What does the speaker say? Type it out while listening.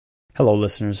Hello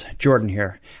listeners, Jordan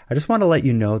here. I just want to let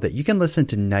you know that you can listen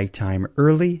to Nighttime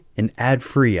early and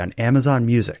ad-free on Amazon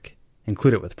Music.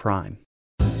 Include it with Prime.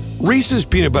 Reese's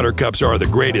peanut butter cups are the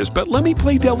greatest, but let me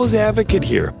play devil's advocate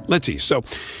here. Let's see. So,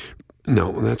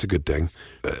 no, that's a good thing.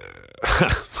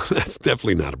 That's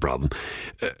definitely not a problem.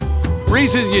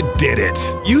 Reese's, you did it.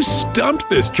 You stumped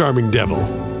this charming devil.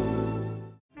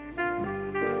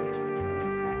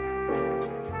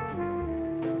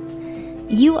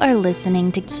 You are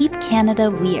listening to Keep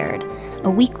Canada Weird, a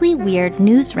weekly weird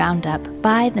news roundup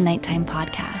by the Nighttime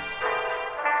Podcast.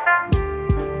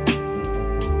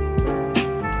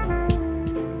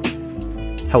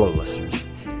 Hello listeners,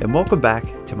 and welcome back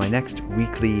to my next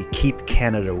weekly Keep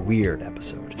Canada Weird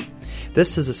episode.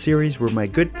 This is a series where my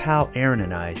good pal Aaron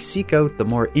and I seek out the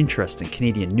more interesting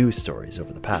Canadian news stories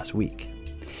over the past week.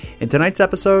 In tonight's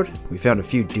episode, we found a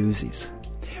few doozies.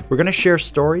 We're going to share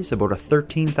stories about a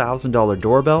 $13,000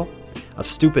 doorbell, a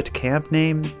stupid camp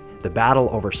name, the battle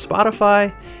over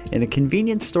Spotify, and a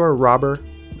convenience store robber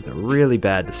with a really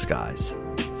bad disguise.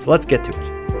 So let's get to it.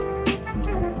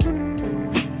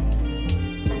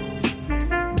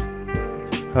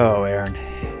 Oh, Aaron,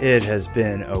 it has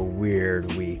been a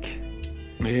weird week.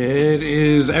 It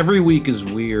is. Every week is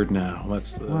weird now.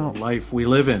 That's the life we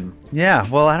live in. Yeah,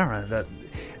 well, I don't know.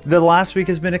 The last week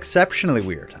has been exceptionally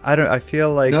weird. I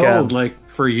feel like... No, like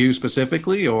for you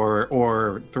specifically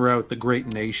or throughout the great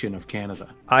nation of Canada?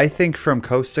 I think from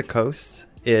coast to coast,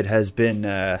 it has been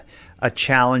a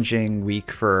challenging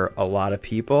week for a lot of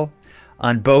people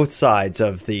on both sides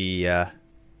of the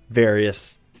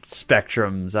various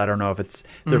spectrums. I don't know if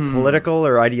they're political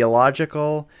or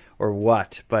ideological or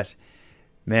what, but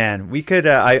man, we could...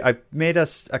 I made a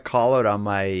call out on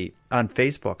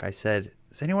Facebook. I said...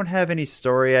 Does anyone have any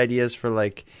story ideas for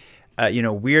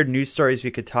weird news stories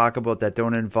we could talk about that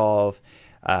don't involve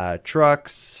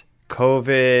trucks,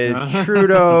 COVID,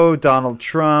 Trudeau, Donald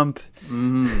Trump,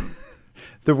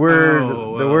 the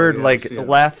word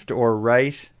left or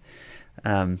right?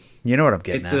 You know what I'm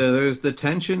getting at. There's the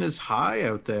tension is high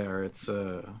out there.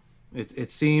 It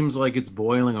seems like it's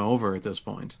boiling over at this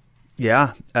point.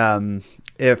 Yeah.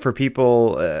 For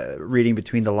people reading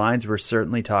between the lines, we're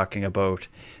certainly talking about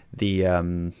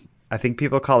I think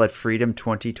people call it Freedom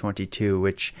 2022,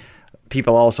 which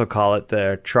people also call it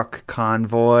the truck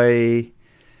convoy.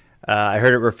 I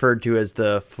heard it referred to as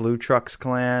the Flu Trucks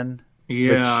Clan.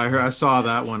 Yeah, I saw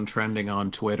that one trending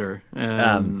on Twitter,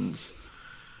 and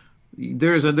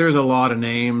there's a lot of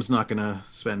names. Not going to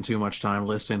spend too much time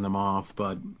listing them off,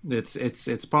 but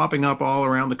it's popping up all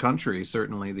around the country.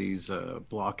 Certainly, these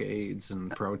blockades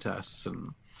and protests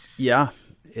and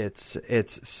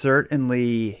It's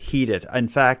certainly heated. In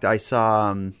fact, I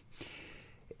saw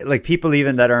people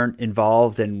even that aren't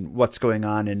involved in what's going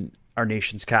on in our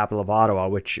nation's capital of Ottawa,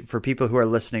 which for people who are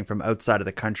listening from outside of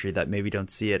the country that maybe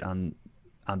don't see it on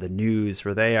the news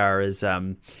where they are, is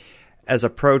as a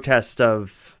protest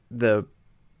of the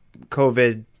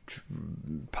COVID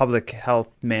public health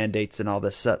mandates and all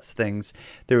this things.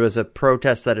 There was a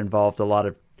protest that involved a lot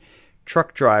of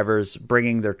truck drivers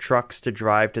bringing their trucks to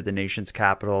drive to the nation's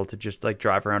capital to just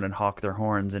drive around and honk their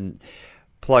horns and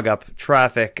plug up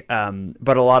traffic.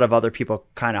 But a lot of other people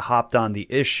kind of hopped on the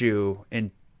issue and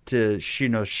to,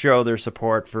 show their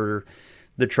support for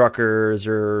the truckers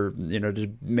or,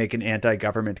 to make an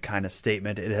anti-government kind of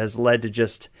statement. It has led to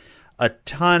just a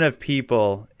ton of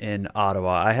people in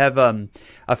Ottawa. I have a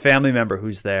family member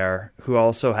who's there who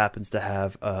also happens to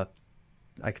have a,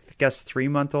 I guess,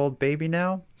 3-month-old baby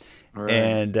now. Right.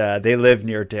 And they live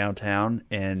near downtown,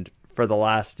 and for the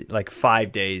last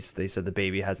 5 days, they said the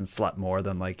baby hasn't slept more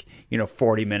than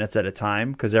 40 minutes at a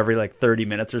time, because every 30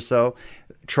 minutes or so,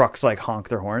 trucks honk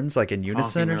their horns in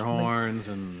unison or something. Horns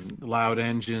and loud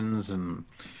engines, and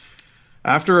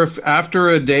after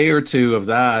a day or two of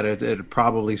that, it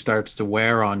probably starts to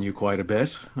wear on you quite a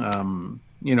bit.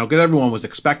 Because everyone was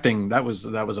expecting that was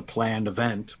a planned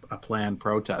event, a planned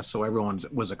protest, so everyone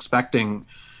was expecting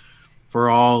for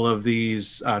all of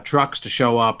these trucks to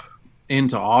show up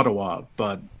into Ottawa.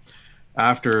 But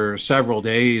after several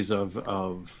days of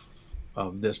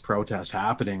this protest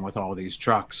happening with all these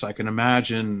trucks, I can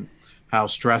imagine how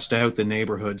stressed out the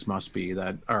neighborhoods must be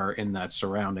that are in that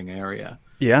surrounding area.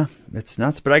 Yeah, it's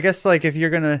nuts. But I guess if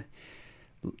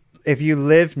you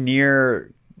live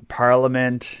near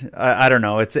Parliament, I don't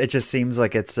know. It just seems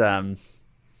like it's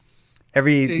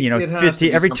every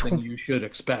 50 every you should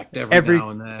expect every now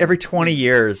and then. Every 20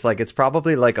 years, it's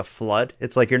probably like a flood.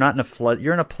 It's like you're not in a flood,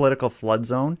 you're in a political flood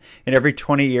zone, and every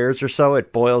 20 years or so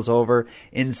it boils over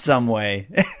in some way.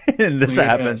 And this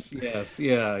happens. Yes,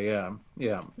 yeah.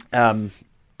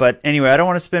 But anyway, I don't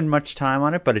want to spend much time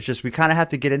on it, but it's just, we kind of have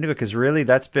to get into it because really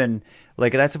that's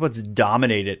what's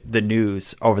dominated the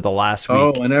news over the last week.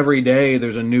 Oh, and every day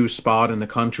there's a new spot in the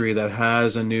country that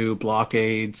has a new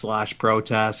blockade /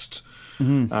 protest /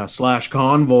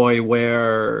 convoy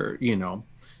where,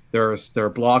 they're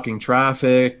blocking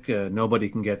traffic. Nobody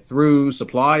can get through.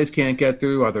 Supplies can't get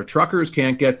through. Other truckers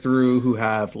can't get through who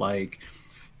have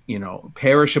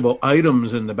perishable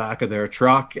items in the back of their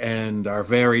truck and are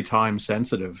very time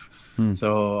sensitive.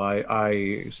 So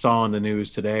I saw in the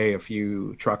news today a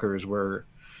few truckers were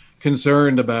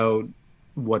concerned about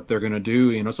what they're going to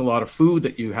do. It's a lot of food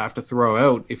that you have to throw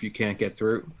out if you can't get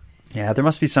through. Yeah, there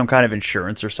must be some kind of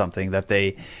insurance or something that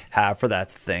they have for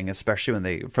that thing,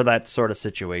 especially for that sort of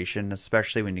situation,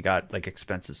 especially when you got like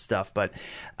expensive stuff. But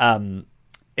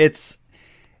it's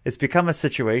become a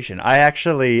situation. I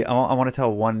want to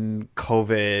tell one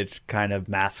COVID kind of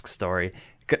mask story,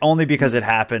 only because it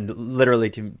happened literally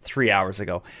 3 hours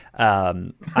ago. I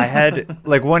had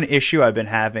like one issue I've been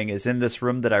having is in this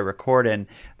room that I record in,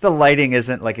 the lighting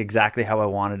isn't like exactly how I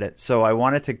wanted it. So I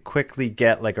wanted to quickly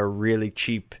get like a really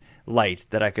cheap light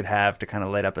that I could have to kind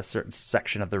of light up a certain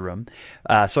section of the room.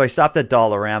 So I stopped at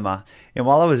Dollarama, and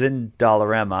while I was in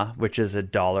Dollarama, which is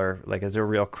is a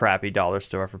real crappy dollar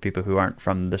store for people who aren't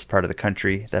from this part of the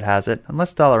country that has it,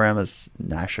 unless Dollarama's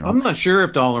national. I'm not sure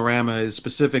if Dollarama is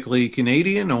specifically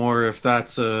Canadian or if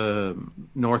that's a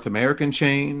North American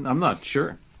chain. I'm not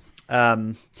sure.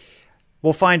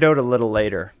 We'll find out a little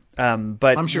later.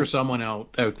 But I'm sure someone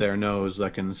out there knows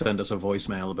that can send us a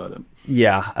voicemail about it.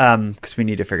 Yeah, because we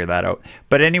need to figure that out.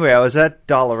 But anyway, I was at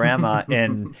Dollarama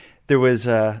and there was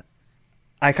I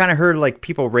kind of heard like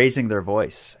people raising their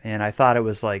voice, and I thought it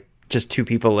was like just two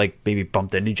people like maybe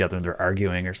bumped into each other and they're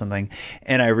arguing or something.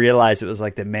 And I realized it was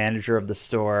like the manager of the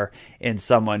store and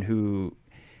someone who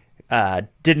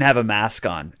didn't have a mask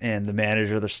on, and the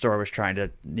manager of the store was trying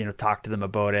to talk to them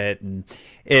about it, and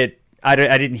I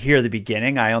didn't hear the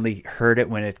beginning. I only heard it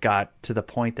when it got to the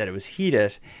point that it was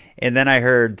heated. And then I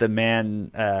heard the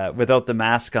man without the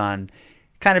mask on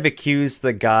kind of accuse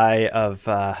the guy of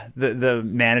the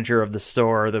manager of the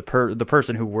store, the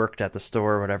person who worked at the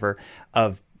store or whatever,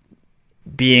 of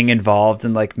being involved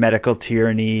in like medical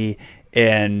tyranny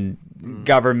and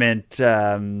government.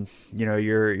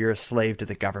 You're a slave to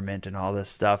the government and all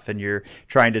this stuff, and you're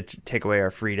trying to take away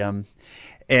our freedom.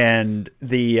 And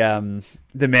the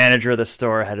manager of the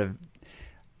store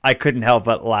I couldn't help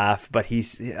but laugh, but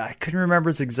I couldn't remember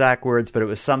his exact words, but it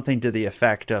was something to the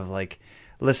effect of like,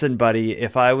 listen, buddy,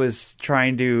 if I was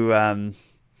going to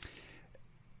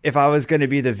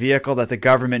be the vehicle that the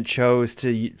government chose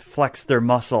to flex their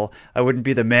muscle, I wouldn't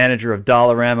be the manager of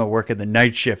Dollarama working the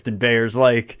night shift in Bayers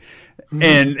Lake.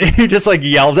 And he just like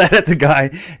yelled at the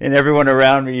guy, and everyone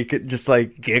around me could just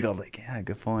like giggled, like, yeah,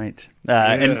 good point.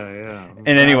 And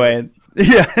anyway,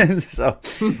 yeah, so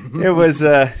it was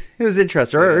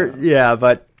interesting.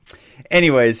 But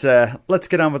anyways, let's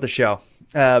get on with the show.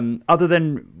 Other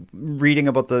than reading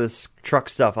about the truck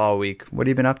stuff all week, what have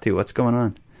you been up to? What's going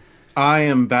on? I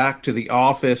am back to the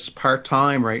office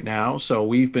part-time right now. So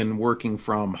we've been working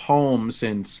from home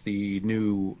since the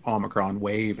new Omicron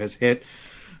wave has hit.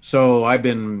 So I've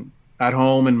been at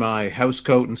home in my house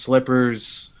coat and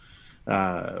slippers,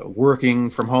 working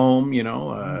from home,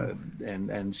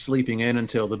 and sleeping in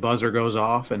until the buzzer goes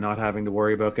off and not having to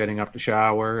worry about getting up to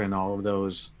shower and all of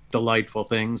those delightful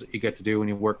things that you get to do when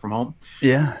you work from home.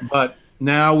 Yeah. But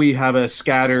now we have a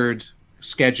scattered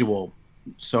schedule.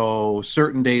 So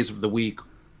certain days of the week,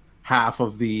 half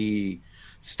of the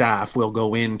staff will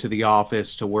go into the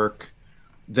office to work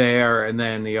there, and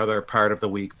then the other part of the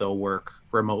week they'll work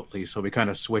remotely. So we kind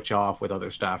of switch off with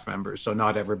other staff members. So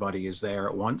not everybody is there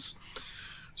at once.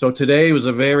 So today was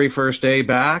the very first day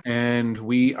back, and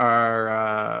we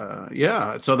are,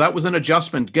 so that was an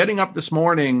adjustment. Getting up this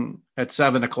morning at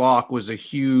 7:00 was a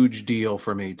huge deal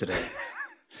for me today.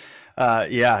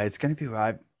 It's going to be,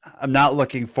 I'm not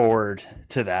looking forward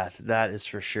to that. That is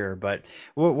for sure. But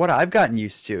what I've gotten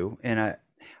used to, and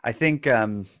I think,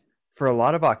 for a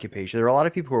lot of occupations, there are a lot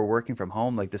of people who are working from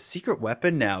home. Like the secret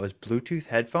weapon now is Bluetooth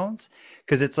headphones,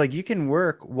 because it's like you can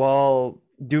work while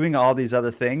doing all these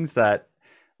other things that,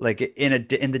 like in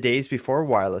the days before,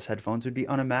 wireless headphones would be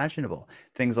unimaginable.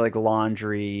 Things like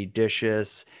laundry,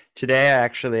 dishes. Today,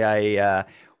 I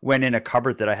went in a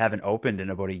cupboard that I haven't opened in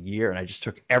about a year, and I just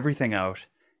took everything out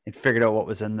and figured out what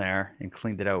was in there and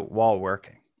cleaned it out while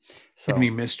working. So, any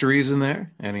mysteries in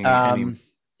there? Any?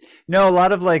 No, a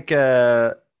lot of like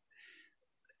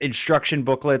instruction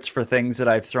booklets for things that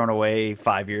I've thrown away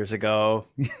 5 years ago.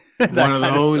 One of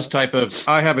those type of,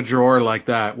 I have a drawer like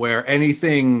that where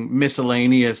anything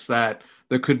miscellaneous that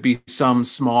there could be some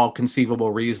small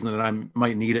conceivable reason that I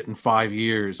might need it in 5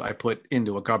 years, I put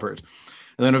into a cupboard.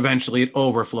 And then eventually it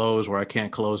overflows where I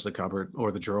can't close the cupboard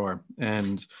or the drawer,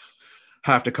 and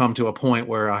have to come to a point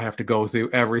where I have to go through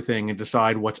everything and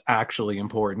decide what's actually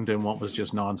important and what was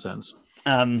just nonsense.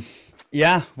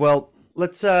 Yeah, well,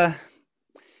 let's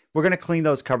we're gonna clean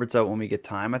those cupboards out when we get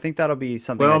time. I think that'll be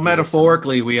something. Well,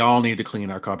 metaphorically, we all need to clean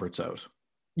our cupboards out.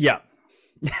 Yeah.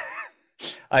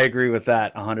 I agree with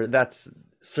that 100. That's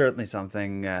certainly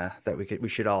something that we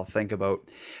should all think about.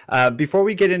 Before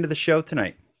we get into the show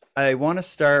tonight, I want to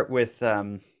start with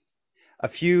a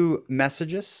few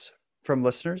messages from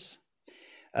listeners.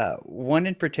 One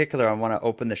in particular I want to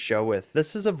open the show with.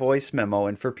 This is a voice memo,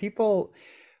 and for people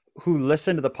who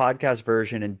listen to the podcast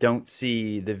version and don't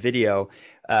see the video,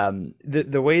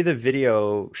 the way the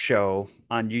video show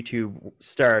on YouTube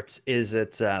starts is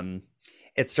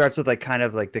it starts with like kind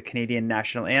of like the Canadian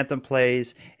national anthem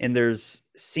plays, and there's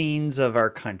scenes of our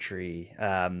country,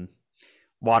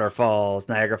 waterfalls,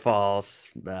 Niagara Falls,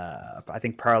 I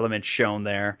think Parliament's shown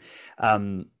there.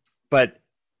 But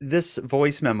this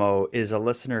voice memo is a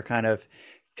listener kind of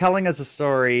telling us a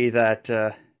story that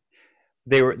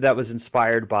that was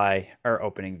inspired by our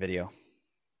opening video.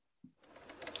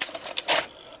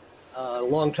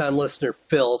 Longtime listener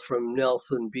Phil from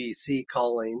Nelson, BC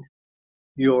calling.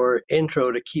 Your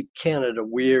intro to Keep Canada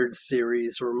Weird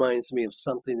series reminds me of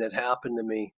something that happened to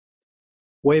me.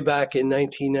 Way back in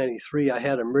 1993, I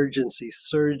had emergency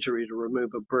surgery to remove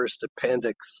a burst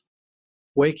appendix.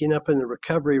 Waking up in the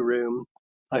recovery room,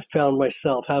 I found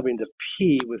myself having to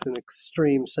pee with an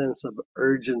extreme sense of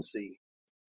urgency.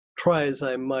 Try as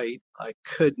I might, I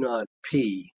could not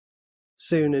pee.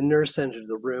 Soon a nurse entered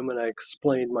the room and I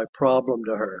explained my problem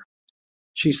to her.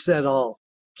 She said, "I'll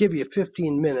give you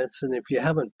 15 minutes, and if you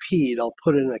haven't peed, I'll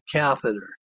put in a catheter.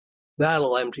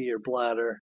 That'll empty your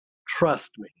bladder.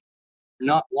 Trust me."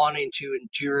 Not wanting to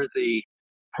endure the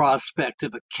prospect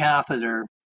of a catheter,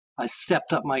 I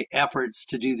stepped up my efforts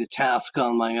to do the task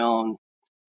on my own.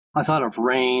 I thought of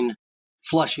rain,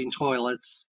 flushing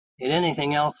toilets, and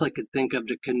anything else I could think of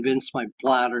to convince my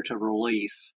bladder to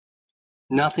release.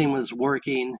 Nothing was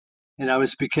working, and I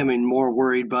was becoming more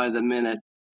worried by the minute.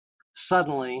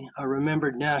 Suddenly, I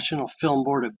remembered National Film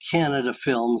Board of Canada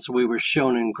films we were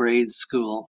shown in grade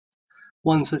school.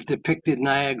 Ones that depicted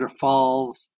Niagara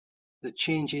Falls, the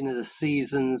changing of the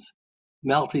seasons,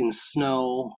 melting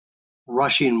snow,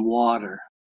 rushing water.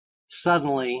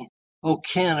 Suddenly, "Oh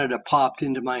Canada" popped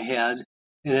into my head,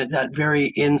 and at that very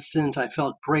instant I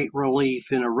felt great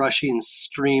relief in a rushing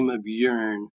stream of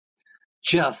urine.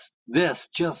 Just as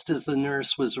the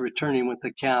nurse was returning with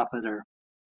the catheter.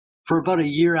 For about a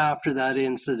year after that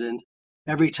incident,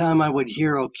 every time I would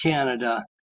hear "Oh Canada,"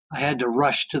 I had to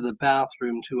rush to the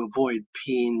bathroom to avoid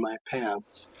peeing my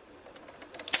pants.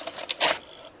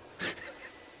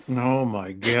 Oh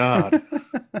my God.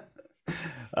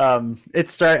 It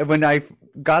started when I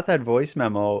got that voice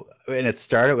memo, and it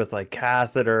started with like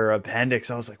catheter,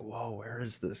 appendix. I was like, whoa, where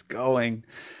is this going?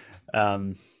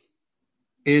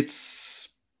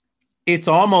 It's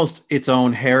almost its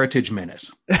own heritage minute.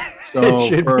 So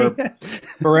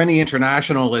for any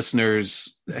international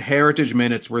listeners, heritage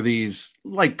minutes were these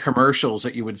like commercials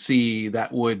that you would see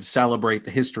that would celebrate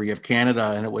the history of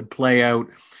Canada, and it would play out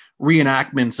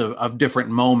reenactments of different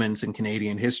moments in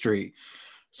Canadian history.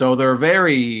 So they're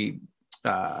very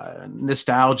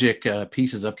nostalgic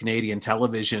pieces of Canadian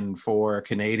television for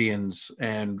Canadians.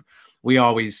 And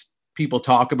people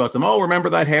talk about them. Oh, remember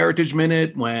that Heritage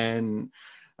Minute when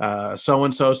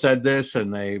so-and-so said this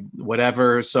and they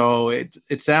whatever. So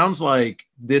it sounds like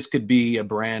this could be a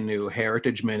brand new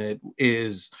Heritage Minute,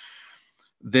 is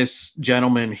this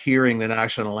gentleman hearing the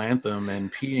national anthem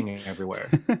and peeing everywhere.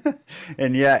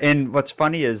 And what's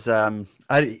funny is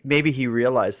maybe he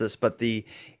realized this, but the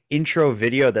intro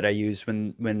video that I use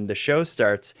when the show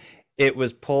starts, it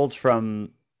was pulled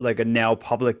from like a now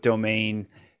public domain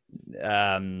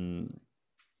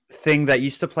thing that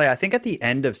used to play, I think at the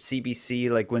end of CBC,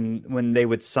 like when they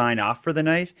would sign off for the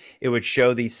night, it would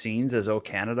show these scenes as "Oh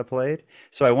Canada" played.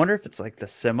 So I wonder if it's like the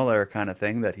similar kind of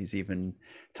thing that he's even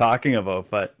talking about.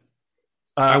 But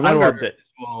I loved it.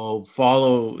 Will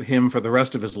follow him for the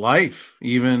rest of his life,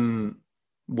 even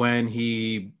when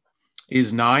he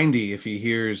is 90. If he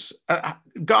hears,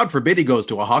 God forbid, he goes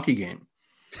to a hockey game.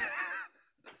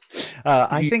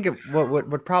 I think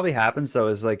what probably happens though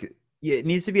is like, it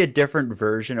needs to be a different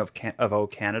version of "Oh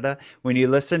Canada." When you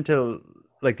listen to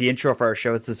like the intro for our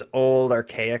show, it's this old,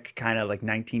 archaic kind of like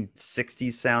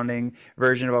 1960s sounding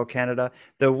version of "Oh Canada."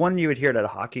 The one you would hear at a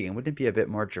hockey game, wouldn't it be a bit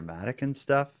more dramatic and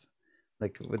stuff?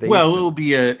 Like would they Well, use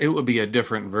some, it would be a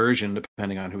different version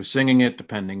depending on who's singing it,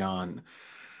 depending on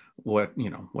what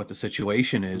the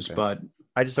situation is. okay. But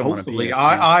I just don't want to pee in hopefully, his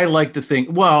pants. I like to think.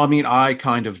 Well, I mean, I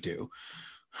kind of do.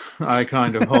 I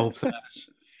kind of hope that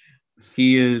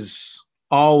he is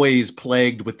always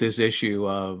plagued with this issue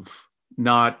of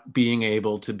not being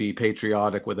able to be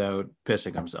patriotic without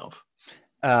pissing himself.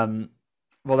 Um,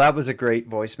 well, that was a great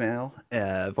voice memo.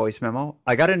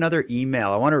 I got another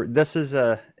email. I want to. This is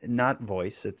a not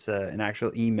voice. It's an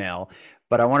actual email,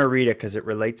 but I want to read it because it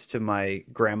relates to my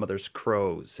grandmother's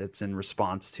crows. It's in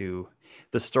response to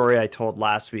the story I told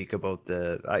last week about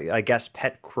I guess,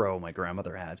 pet crow my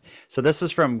grandmother had. So this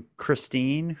is from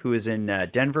Christine, who is in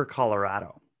Denver,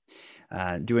 Colorado,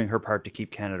 doing her part to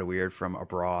keep Canada weird from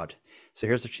abroad. So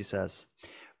here's what she says.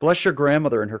 Bless your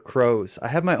grandmother and her crows. I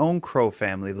have my own crow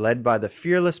family led by the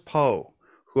fearless Poe,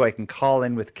 who I can call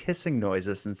in with kissing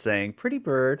noises and saying, pretty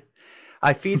bird.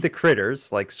 I feed the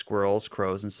critters, like squirrels,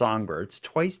 crows, and songbirds,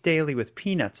 twice daily with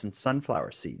peanuts and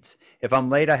sunflower seeds. If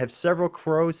I'm late, I have several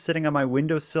crows sitting on my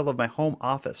windowsill of my home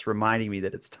office reminding me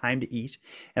that it's time to eat,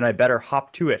 and I better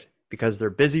hop to it because they're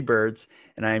busy birds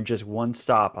and I am just one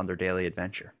stop on their daily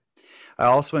adventure. I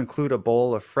also include a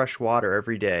bowl of fresh water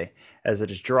every day, as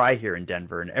it is dry here in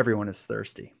Denver and everyone is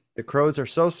thirsty. The crows are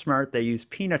so smart they use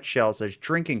peanut shells as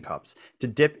drinking cups to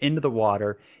dip into the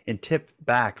water and tip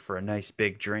back for a nice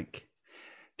big drink.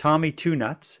 Tommy Two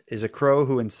Nuts is a crow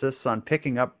who insists on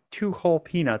picking up 2 whole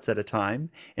peanuts at a time,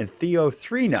 and Theo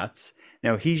Three Nuts,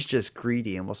 now he's just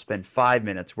greedy and will spend 5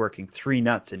 minutes working 3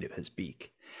 nuts into his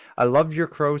beak. I loved your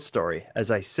crow story as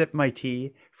I sip my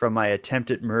tea from my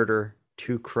attempted murder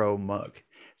 2 crow mug.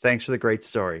 Thanks for the great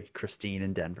story, Christine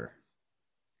in Denver.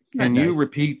 Can you Nice.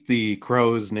 repeat the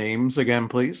crows' names again,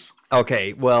 please?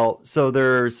 Okay, well, so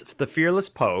there's the fearless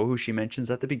Poe, who she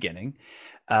mentions at the beginning.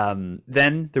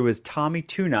 Then there was Tommy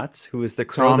Two Nuts, who was the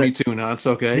crow Tommy that Two Nuts.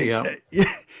 Okay, yeah.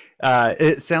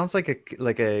 it sounds like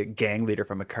a gang leader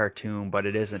from a cartoon, but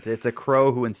it isn't. It's a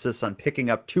crow who insists on picking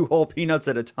up 2 whole peanuts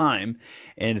at a time,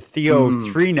 and Theo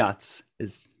Three Nuts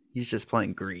he's just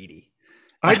plain greedy.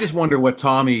 I just wonder what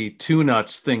Tommy Two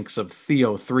Nuts thinks of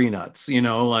Theo Three Nuts.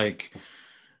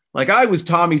 Like I was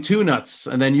Tommy Two Nuts,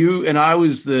 and then I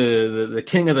was the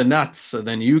king of the nuts, and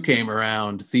then you came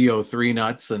around Theo Three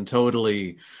Nuts and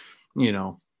totally,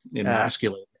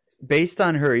 emasculate. Based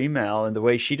on her email and the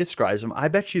way she describes them, I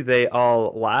bet you they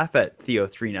all laugh at Theo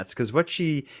Three Nuts, because what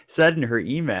she said in her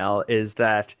email is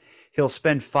that he'll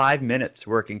spend 5 minutes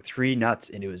working 3 nuts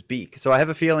into his beak. So I have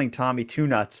a feeling Tommy Two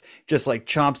Nuts just like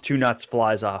chomps 2 nuts,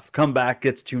 flies off, come back,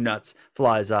 gets 2 nuts,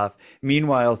 flies off.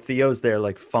 Meanwhile, Theo's there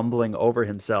like fumbling over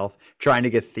himself, trying to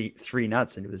get 3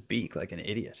 nuts into his beak like an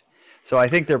idiot. So I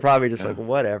think they're probably just like,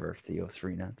 whatever, Theo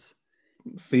Three Nuts.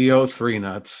 Theo Three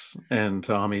Nuts and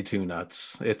Tommy Two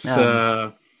Nuts. It's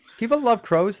People love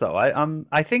crows, though.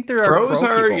 I think there are crows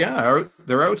crow people.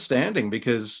 they're outstanding,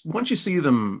 because once you see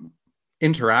them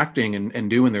interacting and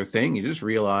doing their thing, you just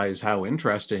realize how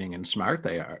interesting and smart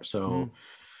they are. So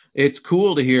it's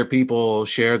cool to hear people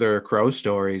share their crow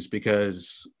stories,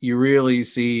 because you really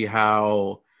see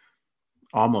how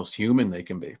almost human they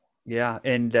can be. Yeah,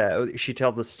 and she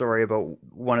told the story about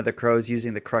one of the crows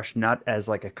using the crushed nut as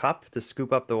like a cup to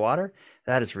scoop up the water.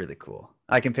 That is really cool.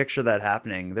 I can picture that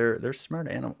happening. They're smart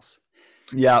animals.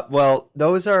 Yeah, well,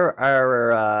 those are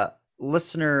our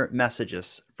listener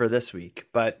messages for this week.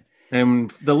 But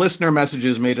And the listener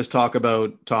messages made us talk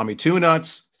about Tommy Two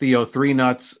Nuts, Theo Three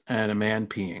Nuts, and a man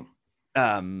peeing.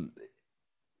 And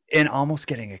almost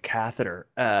getting a catheter.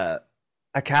 A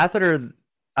catheter.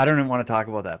 I don't even want to talk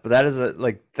about that, but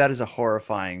that is a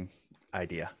horrifying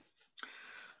idea.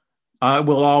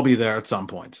 We'll all be there at some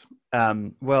point.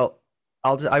 Well,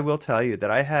 I will tell you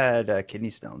that I had kidney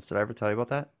stones. Did I ever tell you about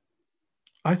that?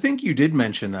 I think you did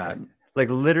mention that. Like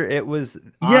literally, it was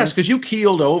yes, because you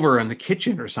keeled over in the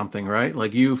kitchen or something, right?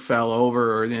 Like you fell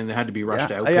over and had to be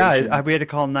rushed out. Yeah, we had to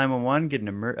call 911, get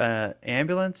an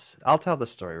ambulance. I'll tell the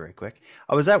story right quick.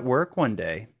 I was at work one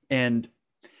day and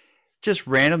just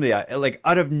randomly, like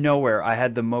out of nowhere, I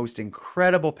had the most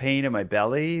incredible pain in my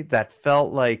belly that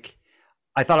felt like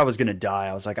I thought I was going to die.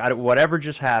 I was like, whatever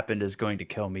just happened is going to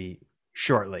kill me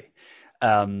shortly.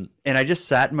 And I just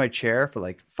sat in my chair for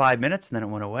like 5 minutes and then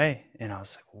it went away. And I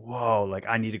was like, whoa, like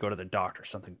I need to go to the doctor.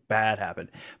 Something bad happened.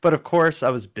 But of course I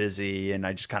was busy and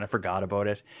I just kind of forgot about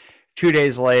it. 2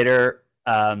 days later,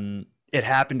 it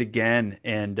happened again.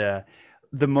 And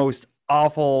the most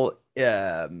awful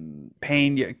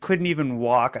pain. You couldn't even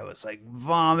walk. I was like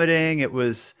vomiting. It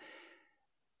was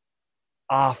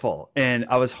awful. And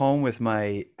I was home with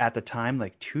my, at the time,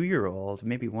 like 2-year-old,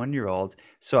 maybe 1-year-old.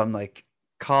 So I'm like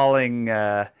calling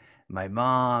my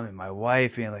mom and my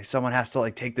wife being like, someone has to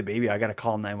like take the baby. I got to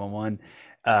call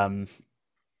 911.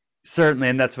 Certainly,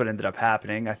 and that's what ended up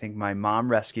happening. I think my mom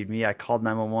rescued me. I called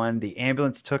 911. The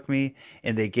ambulance took me,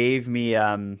 and they gave me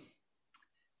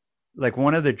like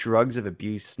one of the drugs of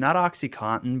abuse, not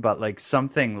OxyContin, but like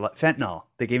something fentanyl.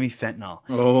 They gave me fentanyl.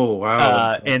 Oh,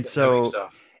 wow. And so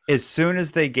as soon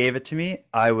as they gave it to me,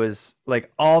 I was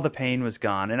like, all the pain was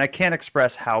gone. And I can't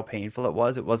express how painful it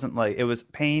was. It wasn't like, it was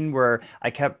pain where I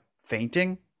kept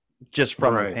fainting just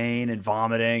from the pain and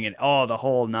vomiting and the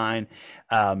whole nine.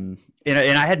 And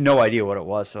I had no idea what it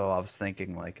was. So I was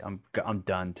thinking like, I'm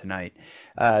done tonight.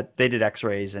 They did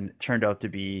x-rays and it turned out to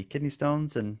be kidney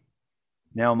stones, and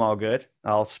now I'm all good.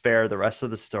 I'll spare the rest of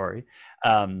the story.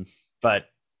 But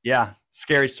yeah,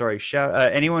 scary story.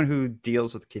 Anyone who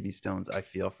deals with kidney stones, I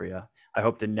feel for you. I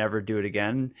hope to never do it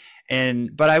again.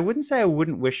 But I wouldn't say I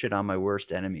wouldn't wish it on my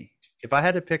worst enemy. If I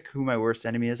had to pick who my worst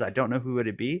enemy is, I don't know who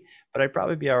it'd be, but I'd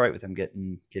probably be all right with him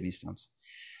getting kidney stones.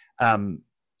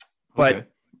 But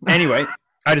anyway,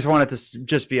 I just wanted to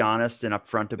just be honest and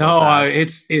upfront about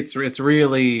that. It's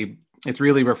really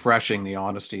refreshing, the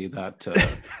honesty that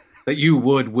that you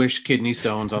would wish kidney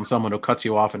stones on someone who cuts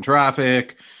you off in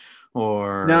traffic,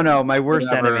 or no, my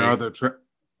worst enemy.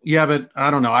 Yeah, but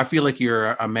I don't know. I feel like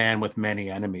you're a man with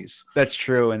many enemies. That's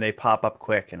true, and they pop up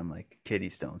quick, and I'm like, kidney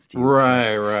stones.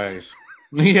 Right.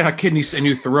 Yeah, kidneys, and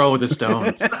you throw the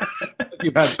stones.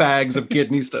 You have bags of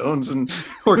kidney stones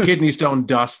or kidney stone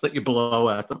dust that you blow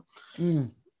at them.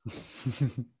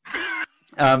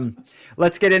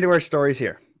 Let's get into our stories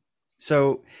here.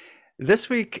 So this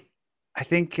week, I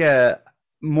think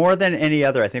more than any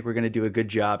other, I think we're going to do a good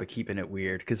job of keeping it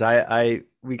weird, because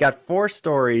we got 4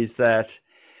 stories that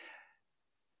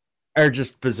are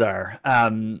just bizarre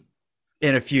in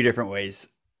a few different ways.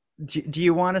 Do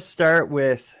you want to start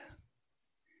with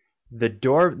the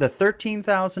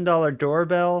 $13,000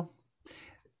 doorbell,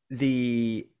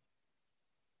 the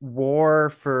war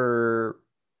for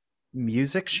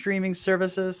music streaming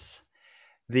services,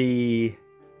 the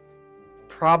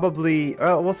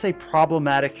we'll say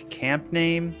problematic camp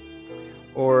name,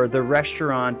 or the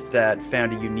restaurant that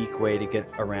found a unique way to get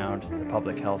around the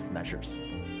public health measures?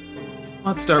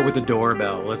 Let's start with the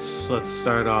doorbell. Let's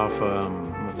start off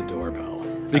with the doorbell,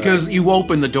 because you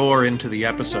open the door into the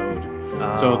episode.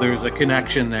 So there's a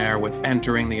connection there with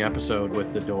entering the episode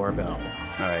with the doorbell.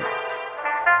 All right.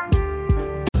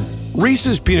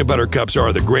 Reese's peanut butter cups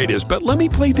are the greatest, but let me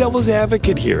play devil's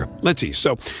advocate here. Let's see.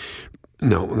 So,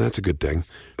 no, that's a good thing.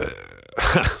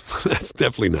 That's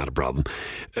definitely not a problem.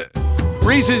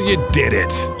 Reese's, you did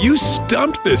it. You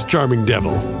stumped this charming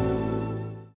devil.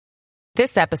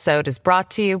 This episode is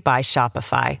brought to you by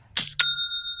Shopify.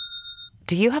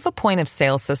 Do you have a point of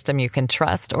sale system you can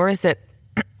trust, or is it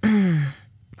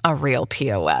a real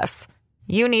POS?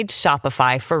 You need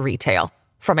Shopify for retail.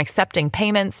 From accepting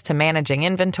payments to managing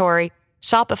inventory,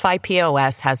 Shopify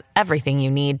POS has everything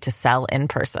you need to sell in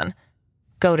person.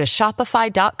 Go to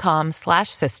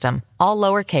shopify.com/system, all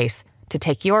lowercase, to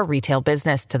take your retail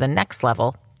business to the next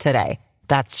level today.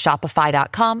 That's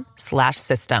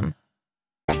shopify.com/system.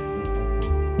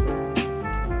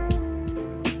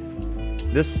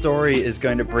 This story is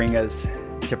going to bring us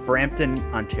to Brampton,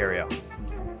 Ontario.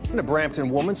 A Brampton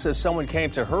woman says someone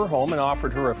came to her home and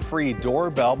offered her a free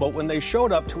doorbell, but when they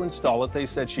showed up to install it, they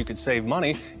said she could save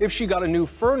money if she got a new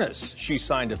furnace. She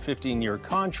signed a 15-year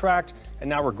contract and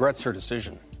now regrets her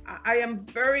decision. I am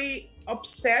very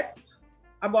upset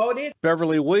about it.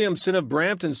 Beverly Williamson of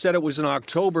Brampton said it was in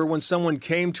October when someone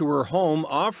came to her home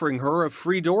offering her a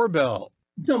free doorbell.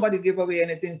 Nobody give away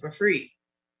anything for free.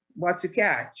 What's the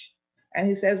catch? And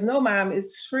he says, no, ma'am,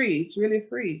 it's free. It's really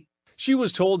free. She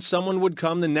was told someone would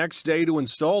come the next day to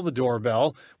install the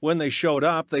doorbell. When they showed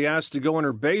up, they asked to go in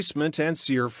her basement and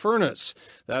see her furnace.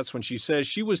 That's when she says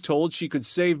she was told she could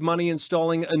save money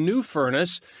installing a new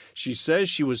furnace. She says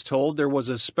she was told there was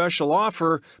a special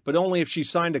offer, but only if she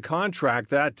signed a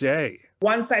contract that day.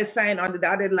 Once I signed on the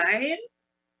dotted line,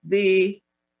 they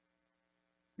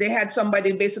had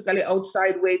somebody basically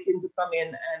outside waiting to come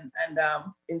in and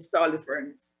install the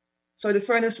furnace. So the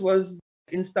furnace was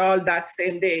installed that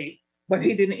same day, but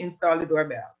he didn't install the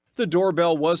doorbell. The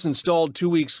doorbell was installed 2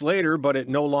 weeks later, but it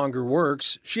no longer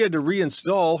works. She had to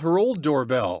reinstall her old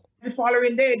doorbell. The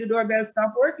following day, the doorbell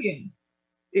stopped working.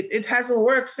 It hasn't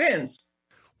worked since.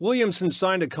 Williamson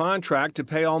signed a contract to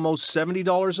pay almost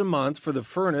 $70 a month for the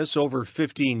furnace over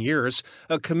 15 years,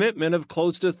 a commitment of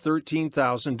close to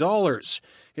 $13,000.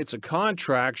 It's a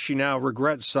contract she now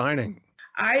regrets signing.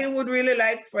 I would really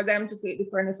like for them to take the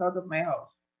furnace out of my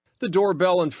house. The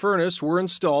doorbell and furnace were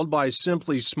installed by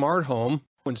Simply Smart Home.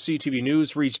 When CTV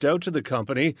News reached out to the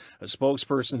company, a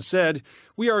spokesperson said,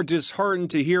 "We are disheartened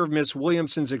to hear of Ms.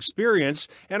 Williamson's experience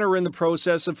and are in the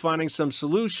process of finding some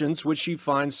solutions which she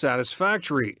finds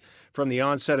satisfactory. From the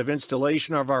onset of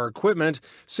installation of our equipment,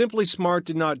 Simply Smart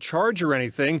did not charge her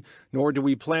anything, nor do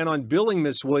we plan on billing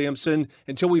Ms. Williamson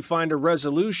until we find a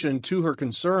resolution to her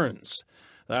concerns."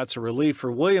 That's a relief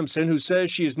for Williamson, who says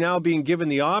she is now being given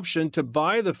the option to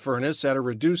buy the furnace at a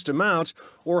reduced amount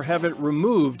or have it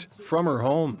removed from her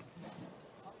home.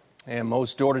 And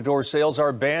most door-to-door sales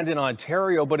are banned in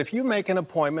Ontario, but if you make an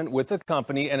appointment with a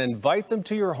company and invite them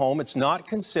to your home, it's not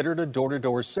considered a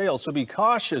door-to-door sale. So be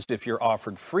cautious if you're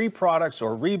offered free products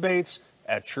or rebates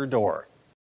at your door.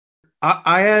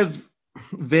 I have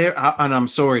and I'm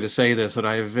sorry to say this, but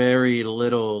I have very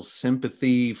little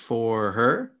sympathy for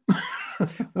her.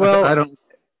 Well, I don't.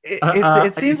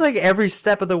 It seems like every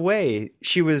step of the way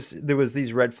there was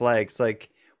these red flags. Like,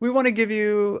 we want to give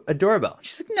you a doorbell.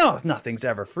 She's like, no, nothing's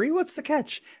ever free. What's the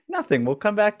catch? Nothing. We'll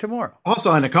come back tomorrow. I'll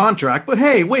sign a contract, but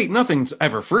hey, wait, nothing's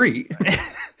ever free.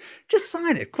 Just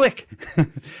sign it quick.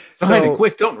 Sign it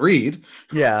quick. Don't read.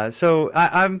 Yeah. So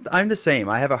I'm the same.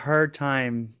 I have a hard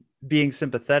time being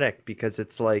sympathetic because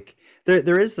it's like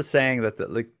there is the saying that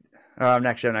I'm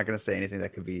not going to say anything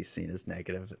that could be seen as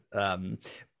negative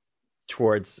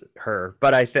towards her,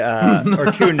 but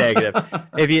or too negative.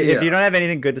 If you don't have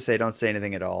anything good to say, don't say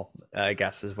anything at all, I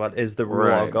guess is the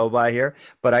rule I'll go by here.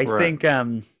 But I think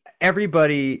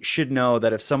everybody should know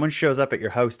that if someone shows up at your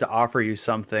house to offer you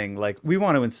something like, we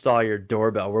want to install your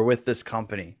doorbell, we're with this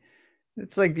company.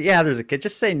 It's like, yeah, there's a kid.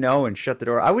 Just say no and shut the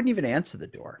door. I wouldn't even answer the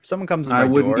door. If someone comes to my door, I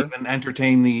wouldn't even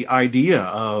entertain the idea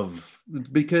of,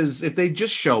 because if they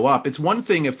just show up, it's one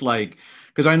thing if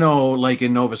because I know like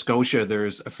in Nova Scotia,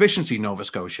 there's Efficiency Nova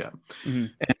Scotia, and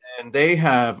they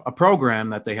have a program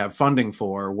that they have funding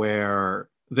for where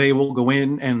they will go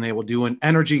in and they will do an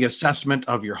energy assessment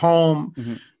of your home,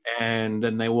 and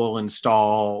then they will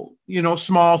install,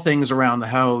 small things around the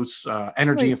house,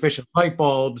 energy efficient light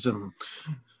bulbs and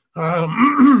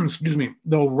excuse me,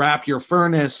 they'll wrap your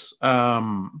furnace,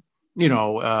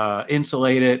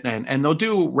 insulate it, and they'll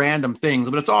do random things,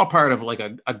 but it's all part of like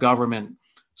a government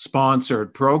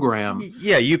sponsored program.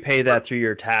 Yeah, you pay that through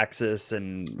your taxes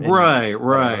and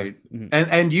right.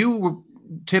 And you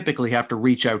typically have to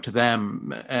reach out to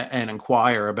them and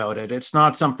inquire about it. It's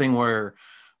not something where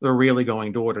they're really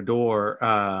going door to door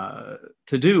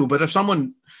to do. But if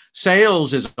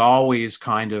sales is always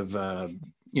kind of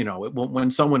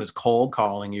when someone is cold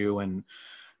calling you and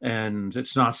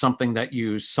it's not something that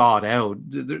you sought out,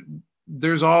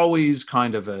 there's always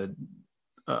kind of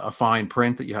a fine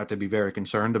print that you have to be very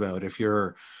concerned about if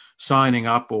you're signing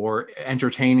up or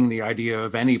entertaining the idea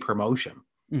of any promotion.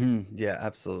 Yeah,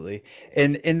 absolutely.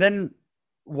 And then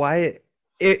why,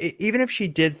 even if she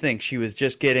did think she was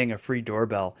just getting a free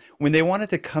doorbell, when they wanted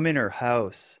to come in her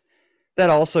house, that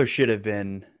also should have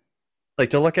been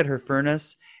like to look at her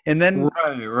furnace. And then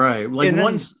right. Like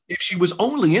if she was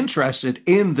only interested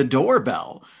in the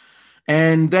doorbell,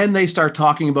 and then they start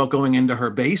talking about going into her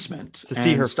basement to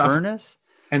see her furnace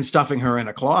and stuffing her in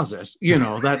a closet,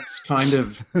 that's kind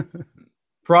of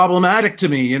problematic to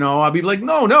me. I'll be like,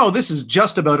 no, this is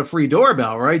just about a free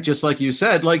doorbell, right? Just like you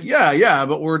said, like, yeah,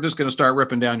 but we're just going to start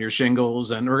ripping down your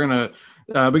shingles, and we're going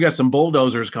to, we got some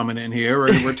bulldozers coming in here,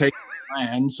 and we're taking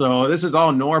land. So this is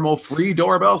all normal free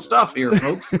doorbell stuff here,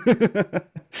 folks.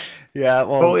 Yeah.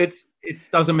 Well, so it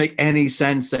doesn't make any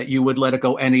sense that you would let it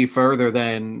go any further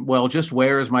than, well, just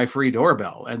where is my free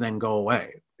doorbell and then go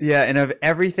away. Yeah. And of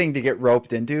everything to get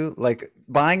roped into, like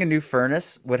buying a new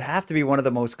furnace would have to be one of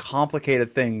the most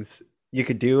complicated things you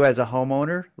could do as a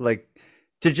homeowner. Like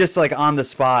to just like on the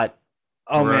spot,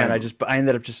 man, I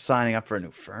ended up just signing up for a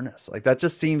new furnace. Like that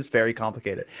just seems very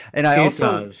complicated. And I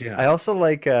also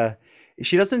like,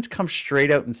 she doesn't come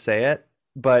straight out and say it,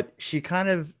 but she kind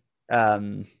of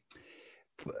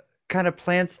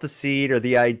plants the seed or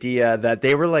the idea that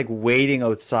they were like waiting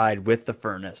outside with the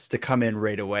furnace to come in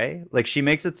right away. Like she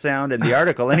makes it sound in the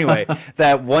article anyway,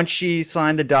 that once she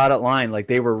signed the dotted line, like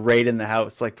they were right in the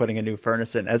house, like putting a new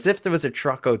furnace in, as if there was a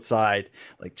truck outside,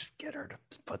 like just get her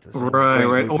to put this in. Right.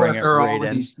 Or if they're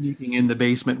already sneaking in the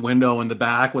basement window in the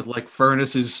back with like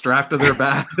furnaces strapped to their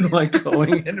back and like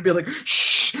going in to be like,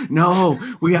 shh, no,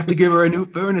 we have to give her a new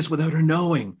furnace without her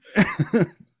knowing.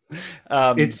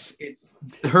 It's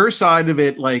her side of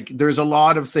it. Like there's a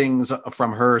lot of things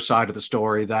from her side of the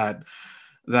story that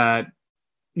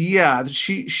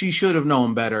she should have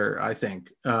known better, I think.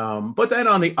 But then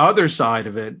on the other side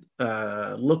of it,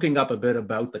 looking up a bit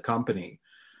about the company,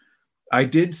 I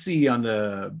did see on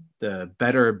the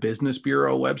Better Business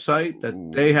Bureau website that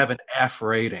they have an F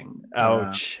rating.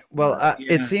 Ouch. Well,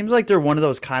 it seems like they're one of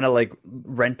those kind of like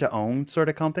rent to own sort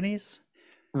of companies.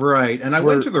 Right. And I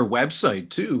went to their website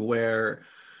too, where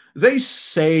they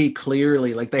say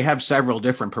clearly, like they have several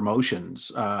different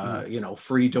promotions,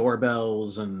 free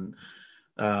doorbells and,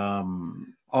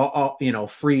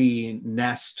 free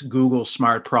Nest Google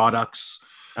Smart products.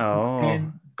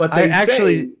 But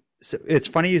they it's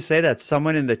funny you say that.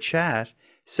 Someone in the chat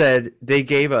said they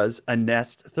gave us a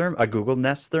Google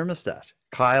Nest thermostat.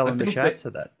 Kyle in the chat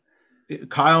said that.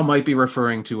 Kyle might be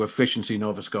referring to Efficiency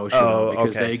Nova Scotia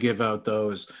because they give out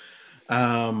those.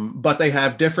 But they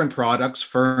have different products,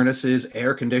 furnaces,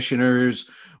 air conditioners,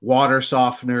 water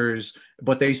softeners.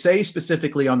 But they say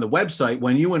specifically on the website,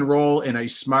 when you enroll in a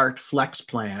Smart Flex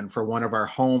plan for one of our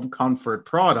home comfort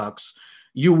products,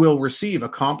 you will receive a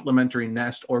complimentary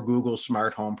Nest or Google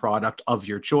Smart Home product of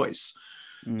your choice.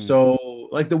 So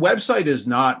like the website is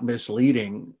not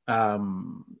misleading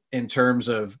in terms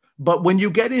of, but when you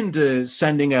get into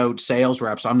sending out sales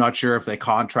reps, I'm not sure if they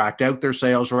contract out their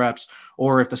sales reps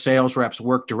or if the sales reps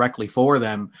work directly for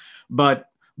them. But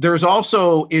there's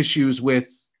also issues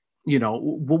with,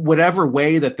 whatever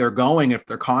way that they're going, if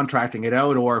they're contracting it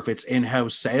out or if it's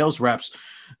in-house sales reps,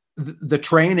 the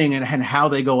training and how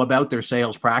they go about their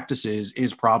sales practices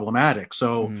is problematic.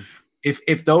 So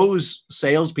if those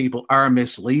salespeople are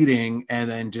misleading and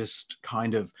then just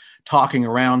kind of talking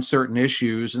around certain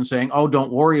issues and saying, oh,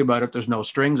 don't worry about it, there's no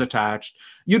strings attached,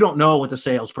 you don't know what the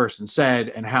salesperson said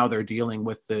and how they're dealing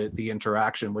with the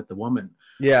interaction with the woman.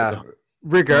 Yeah.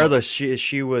 Regardless,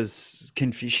 she was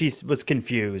confused. She was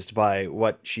confused by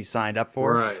what she signed up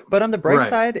for. Right. But on the bright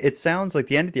side, it sounds like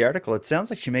the end of the article, it sounds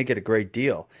like she may get a great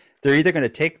deal. They're either going to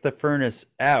take the furnace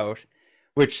out,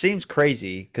 which seems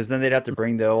crazy because then they'd have to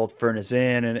bring the old furnace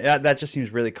in, and that just seems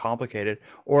really complicated,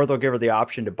 or they'll give her the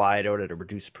option to buy it out at a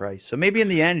reduced price. So maybe in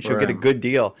the end, she'll get a good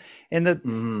deal. And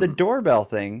the doorbell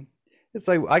thing, it's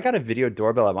like, I got a video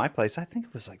doorbell at my place. I think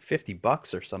it was like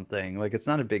 $50 or something. Like, it's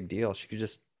not a big deal. She could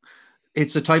just...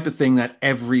 It's the type of thing that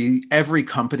every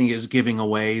company is giving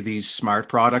away these smart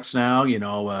products now,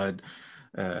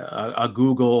 a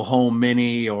Google Home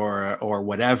Mini or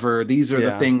whatever. These are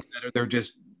the things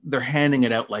that they're handing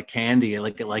it out like candy,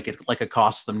 like it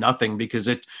costs them nothing, because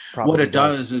what it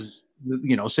does is,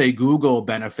 say Google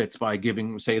benefits by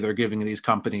they're giving these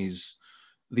companies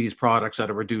these products at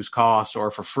a reduced cost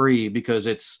or for free, because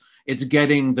it's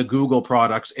getting the Google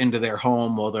products into their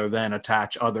home while they then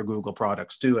attach other Google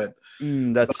products to it.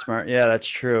 That's smart. Yeah, that's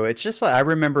true. It's just like, I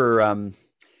remember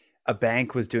a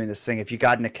bank was doing this thing. If you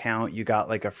got an account, you got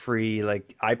like a free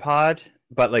like iPod,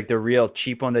 but like the real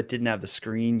cheap one that didn't have the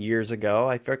screen years ago.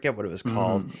 I forget what it was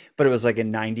called, but it was like a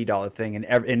 $90 thing.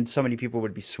 And so many people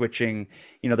would be switching,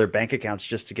 their bank accounts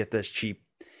just to get this cheap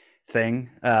thing.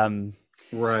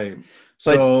 Right.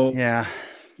 But, so yeah.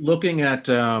 Looking at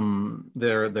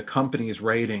the company's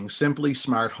rating, Simply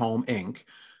Smart Home Inc.,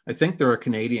 I think they're a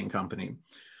Canadian company.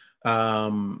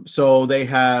 So they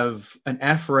have an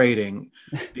F rating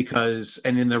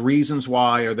and in the reasons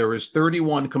why there was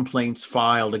 31 complaints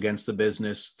filed against the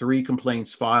business, 3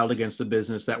 complaints filed against the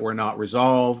business that were not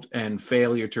resolved, and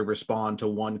failure to respond to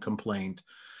 1 complaint.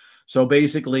 So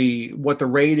basically what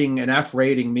an F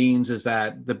rating means is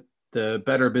that the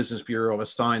Better Business Bureau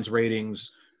assigns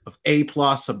ratings of A+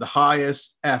 of the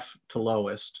highest, F to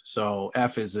lowest. So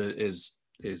F is a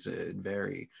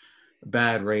very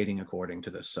bad rating according to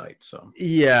this site. So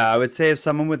yeah, I would say if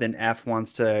someone with an F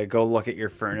wants to go look at your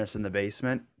furnace in the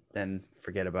basement, then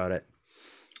forget about it.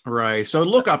 Right. So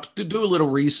do a little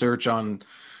research on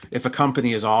if a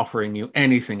company is offering you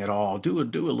anything at all. Do a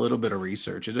little bit of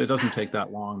research. It doesn't take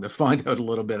that long to find out a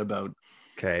little bit about.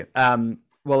 Okay.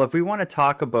 Well, if we want to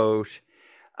talk about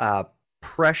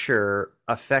pressure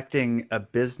affecting a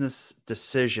business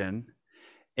decision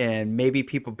and maybe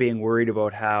people being worried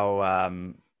about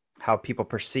how people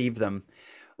perceive them,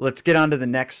 let's get on to the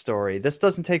next story. This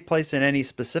doesn't take place in any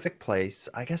specific place.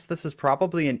 I guess this is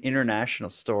probably an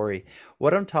international story.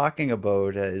 What I'm talking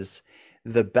about is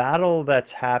the battle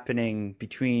that's happening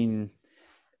between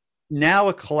now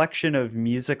a collection of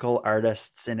musical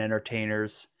artists and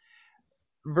entertainers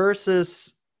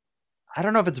versus, I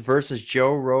don't know if it's versus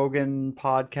Joe Rogan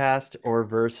podcast or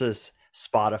versus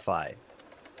Spotify.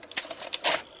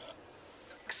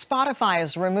 Spotify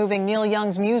is removing Neil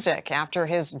Young's music after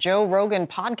his Joe Rogan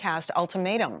podcast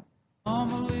ultimatum. I'm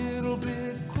a little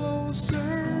bit closer.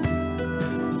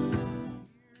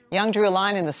 Young drew a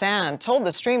line in the sand, told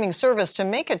the streaming service to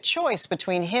make a choice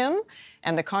between him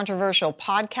and the controversial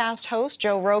podcast host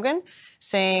Joe Rogan,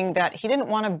 saying that he didn't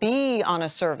want to be on a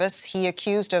service he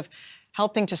accused of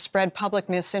helping to spread public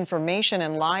misinformation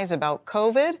and lies about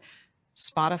COVID.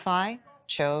 Spotify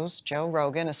chose Joe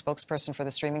Rogan. A spokesperson for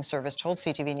the streaming service told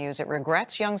CTV News it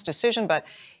regrets Young's decision, but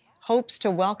hopes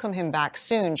to welcome him back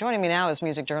soon. Joining me now is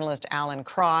music journalist Alan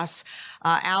Cross.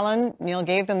 Alan, Neil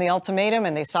gave them the ultimatum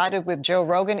and they sided with Joe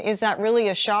Rogan. Is that really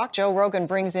a shock? Joe Rogan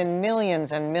brings in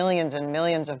millions and millions and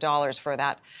millions of dollars for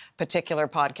that particular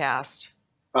podcast.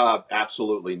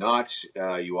 Absolutely not.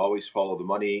 You always follow the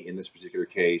money. In this particular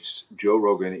case, Joe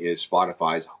Rogan is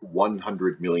Spotify's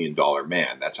 $100 million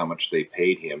man. That's how much they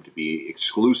paid him to be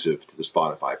exclusive to the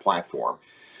Spotify platform.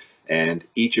 And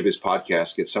each of his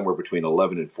podcasts gets somewhere between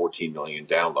 11 and 14 million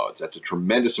downloads. That's a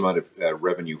tremendous amount of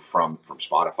revenue from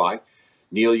Spotify.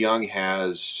 Neil Young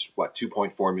has,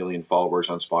 2.4 million followers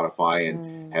on Spotify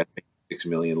and has 6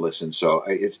 million listens. So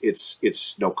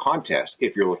it's no contest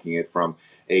if you're looking at it from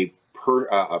a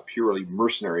purely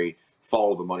mercenary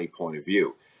follow the money point of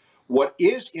view. What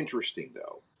is interesting,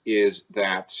 though, is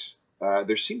that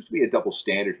there seems to be a double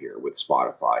standard here with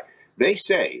Spotify. They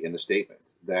say in the statement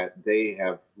that they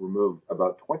have removed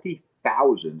about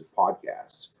 20,000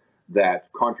 podcasts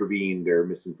that contravene their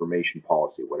misinformation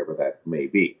policy, whatever that may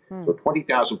be. So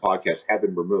 20,000 podcasts have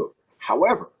been removed.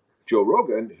 However, Joe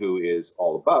Rogan, who is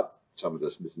all about some of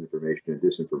this misinformation and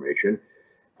disinformation,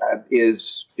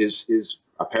 is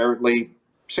apparently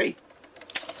safe.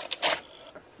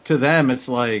 To them, it's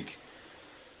like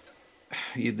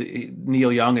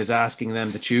Neil Young is asking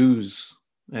them to choose,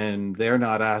 and they're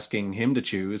not asking him to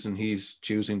choose, and he's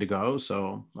choosing to go.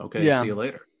 So, okay, see you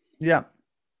later. Yeah.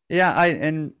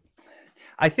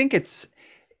 I think it's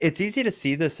easy to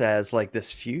see this as like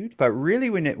this feud, but really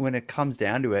when it comes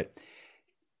down to it,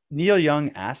 Neil Young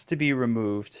asked to be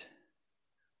removed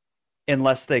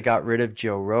unless they got rid of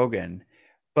Joe Rogan.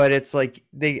 But it's like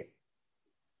they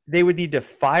would need to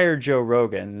fire Joe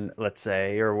Rogan, let's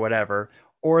say, or whatever,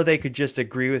 or they could just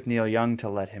agree with Neil Young to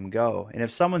let him go. And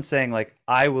if someone's saying like,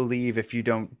 I will leave if you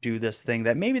don't do this thing,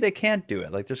 that maybe they can't do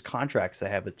it. Like there's contracts they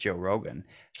have with Joe Rogan.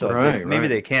 So maybe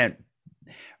they can't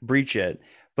breach it.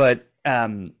 But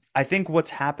I think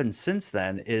what's happened since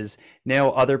then is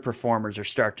now other performers are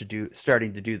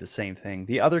starting to do the same thing.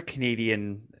 The other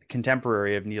Canadian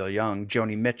contemporary of Neil Young,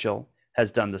 Joni Mitchell,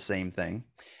 has done the same thing.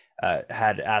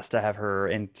 Had asked to have her,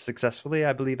 and successfully,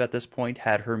 I believe at this point,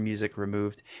 had her music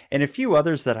removed. And a few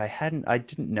others that I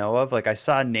didn't know of. Like I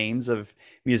saw names of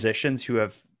musicians who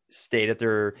have stated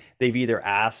they've either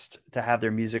asked to have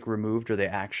their music removed or they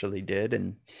actually did.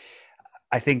 And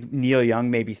I think Neil Young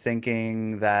may be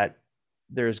thinking that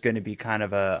there's going to be kind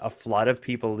of a flood of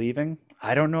people leaving.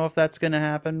 I don't know if that's going to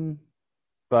happen,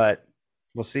 but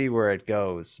we'll see where it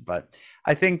goes. But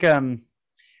I think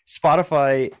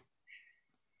Spotify,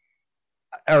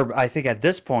 or I think at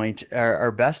this point,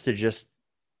 are best to just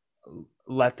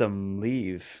let them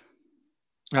leave.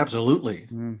 Absolutely.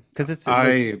 Because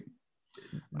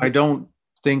I don't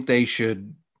think they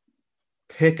should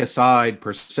pick a side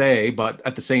per se, but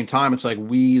at the same time, it's like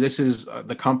this is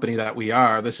the company that we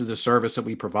are. This is the service that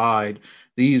we provide.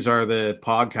 These are the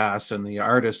podcasts and the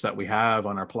artists that we have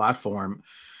on our platform.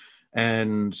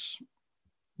 And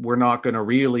we're not going to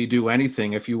really do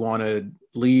anything if you want to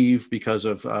leave because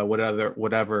of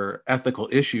whatever ethical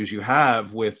issues you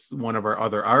have with one of our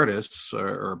other artists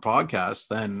or podcasts,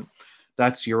 then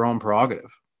that's your own prerogative.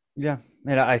 Yeah.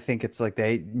 And I think it's like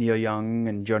Neil Young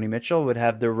and Joni Mitchell would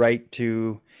have the right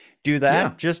to do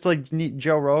that, just like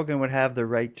Joe Rogan would have the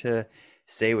right to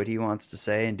say what he wants to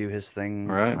say and do his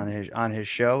thing on his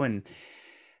show. And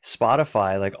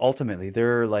Spotify, like ultimately,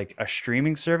 they're like a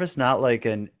streaming service, not like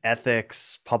an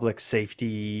ethics, public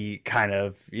safety kind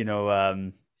of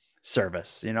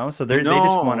service. So they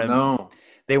just want to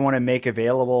they want to make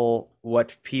available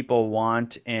what people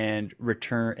want and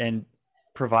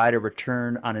provide a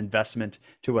return on investment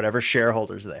to whatever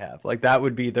shareholders they have. Like that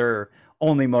would be their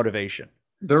only motivation.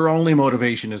 Their only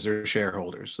motivation is their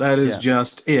shareholders. That is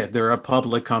just it. They're a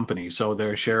public company, so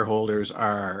their shareholders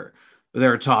are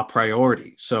their top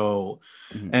priority. So,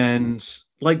 and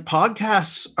like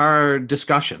podcasts are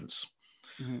discussions,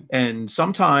 and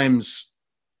sometimes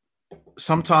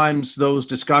those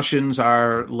discussions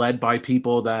are led by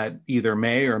people that either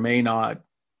may or may not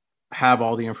have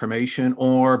all the information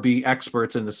or be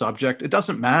experts in the subject. It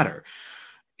doesn't matter.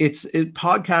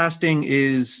 Podcasting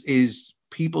is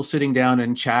people sitting down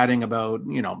and chatting about,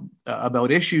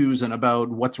 about issues and about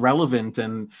what's relevant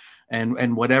and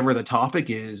whatever the topic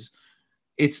is.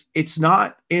 It's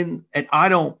not in, and I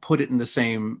don't put it in the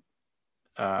same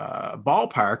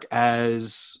ballpark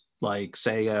as like,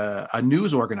 say, a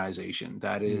news organization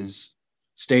that is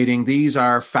stating these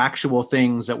are factual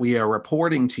things that we are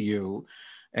reporting to you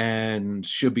and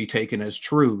should be taken as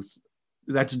truth.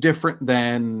 that's different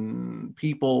than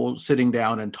people sitting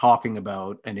down and talking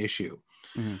about an issue.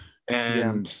 Mm-hmm.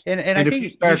 And yeah. and I if think you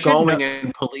start should going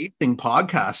and policing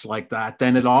podcasts like that,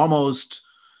 then it almost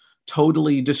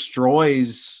totally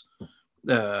destroys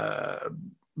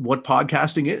what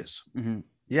podcasting is. Mm-hmm.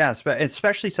 Yeah,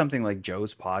 especially something like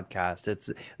Joe's podcast. It's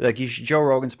like Joe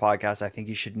Rogan's podcast. I think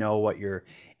you should know what you're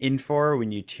in for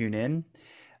when you tune in.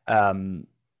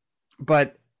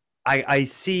 But I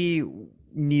see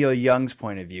Neil Young's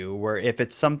point of view, where if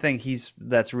it's something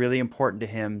that's really important to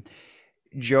him,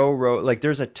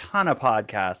 there's a ton of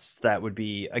podcasts that would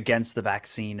be against the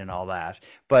vaccine and all that.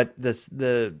 But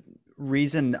the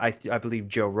reason I believe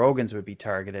Joe Rogan's would be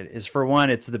targeted is, for one,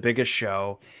 it's the biggest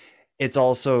show. It's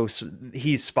also,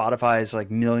 he's Spotify's like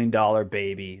 $1 million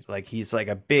baby. Like, he's like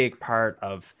a big part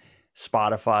of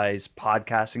Spotify's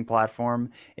podcasting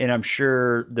platform. And I'm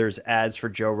sure there's ads for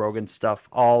Joe Rogan stuff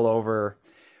all over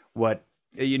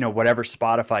whatever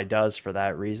Spotify does for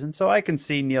that reason. So I can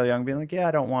see Neil Young being like, yeah,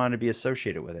 I don't want to be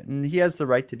associated with it. And he has the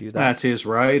right to do that. That's his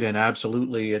right. And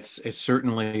absolutely, it's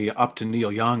certainly up to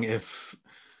Neil Young if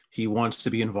he wants to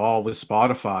be involved with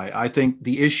Spotify. I think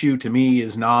the issue to me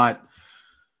is not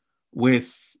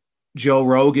with Joe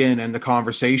Rogan and the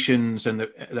conversations and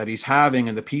that he's having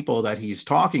and the people that he's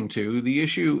talking to. The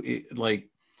issue,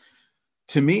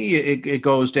 to me, it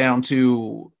goes down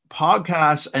to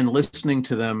podcasts, and listening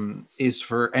to them is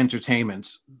for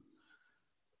entertainment.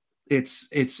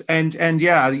 And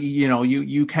yeah,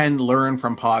 you can learn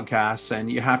from podcasts,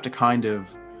 and you have to kind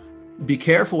of be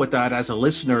careful with that as a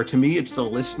listener. To me, it's the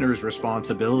listener's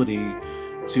responsibility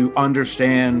to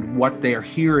understand what they're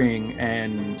hearing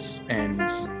and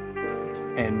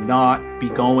not be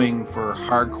going for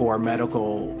hardcore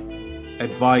medical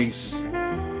advice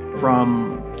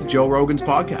from Joe Rogan's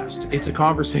podcast. It's a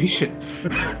conversation.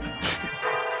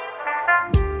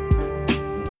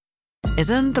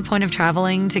 Isn't the point of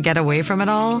traveling to get away from it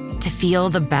all? To feel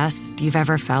the best you've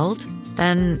ever felt?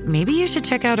 Then maybe you should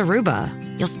check out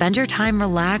Aruba. You'll spend your time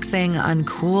relaxing on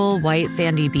cool, white,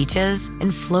 sandy beaches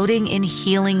and floating in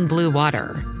healing blue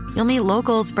water. You'll meet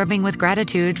locals brimming with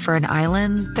gratitude for an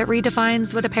island that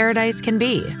redefines what a paradise can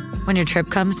be. When your trip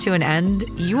comes to an end,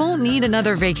 you won't need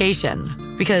another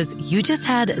vacation, because you just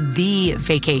had the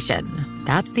vacation.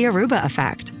 That's the Aruba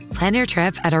effect. Plan your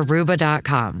trip at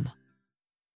Aruba.com.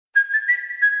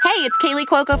 Hey, it's Kaylee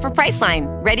Cuoco for Priceline.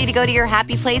 Ready to go to your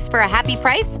happy place for a happy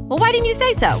price? Well, why didn't you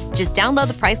say so? Just download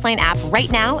the Priceline app right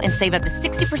now and save up to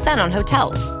 60% on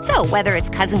hotels. So whether it's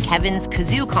Cousin Kevin's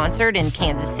Kazoo Concert in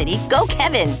Kansas City, go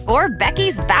Kevin, or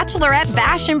Becky's Bachelorette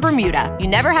Bash in Bermuda, you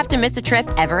never have to miss a trip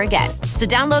ever again. So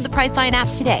download the Priceline app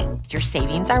today. Your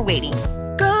savings are waiting.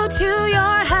 Go to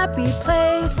your happy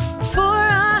place for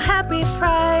a happy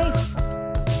price.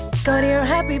 Go to your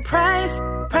happy price,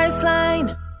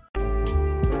 Priceline.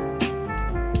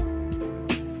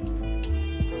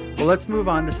 Well, let's move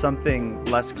on to something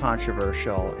less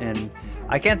controversial. And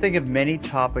I can't think of many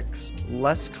topics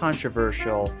less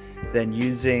controversial than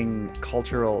using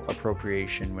cultural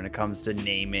appropriation when it comes to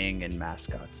naming and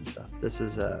mascots and stuff. This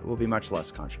will be much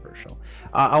less controversial.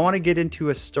 I want to get into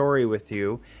a story with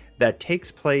you that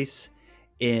takes place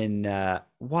in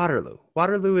Waterloo.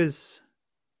 Waterloo is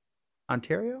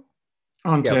Ontario?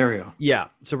 Ontario. Yeah.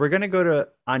 So we're going to go to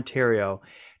Ontario.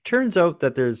 Turns out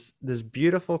that there's this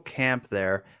beautiful camp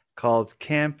there called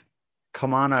Camp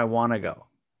Come On I Wanna Go.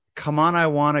 Come On I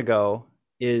Wanna Go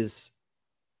is,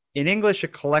 in English, a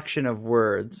collection of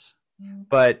words,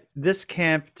 but this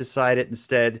camp decided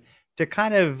instead to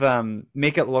kind of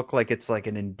make it look like it's like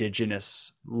an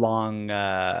indigenous long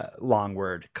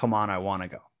word. Come On I Wanna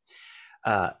Go.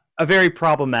 A very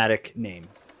problematic name.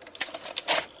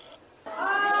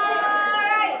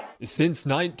 Since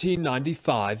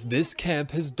 1995, this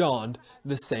camp has donned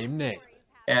the same name.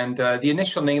 And the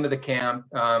initial name of the camp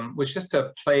was just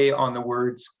a play on the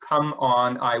words, come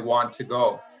on, I want to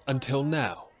go. Until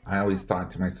now. I always thought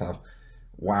to myself,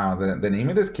 wow, the name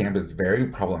of this camp is very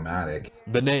problematic.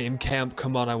 The name Camp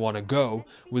Come On I Want to Go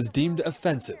was deemed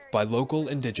offensive by local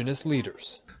Indigenous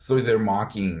leaders. So they're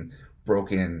mocking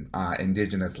broken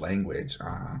Indigenous language.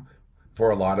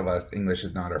 For a lot of us, English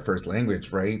is not our first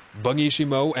language, right?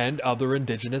 Bungishimo and other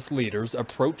Indigenous leaders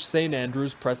approached St.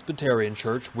 Andrew's Presbyterian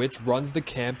Church, which runs the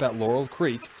camp at Laurel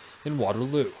Creek in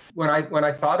Waterloo. When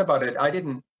I thought about it, I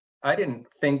didn't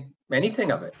think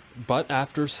anything of it. But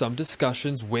after some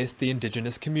discussions with the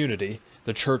Indigenous community,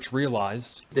 the church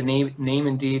realized the name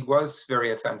indeed was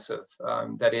very offensive.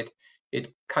 That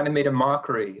it kind of made a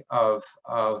mockery of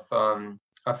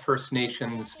a First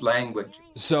Nations language.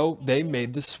 So they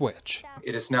made the switch.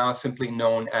 It is now simply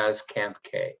known as Camp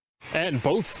K. And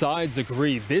both sides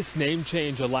agree this name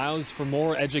change allows for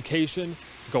more education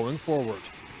going forward.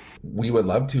 We would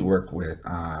love to work with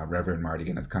Reverend Marty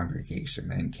and his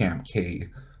congregation and Camp K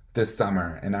this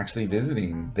summer and actually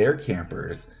visiting their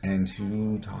campers and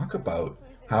to talk about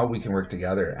how we can work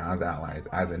together as allies,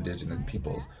 as Indigenous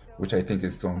peoples, which I think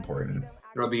is so important.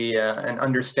 There will be an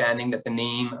understanding that the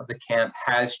name of the camp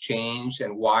has changed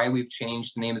and why we've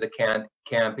changed the name of the camp.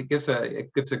 It gives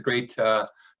a great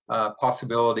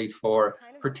possibility for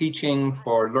teaching,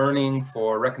 for learning,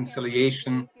 for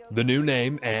reconciliation. The new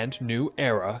name and new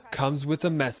era comes with a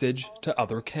message to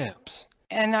other camps.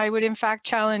 And I would in fact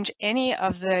challenge any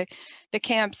of the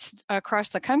camps across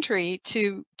the country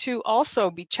to also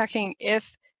be checking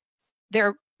if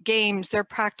their games, their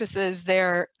practices,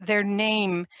 their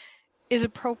name is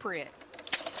appropriate.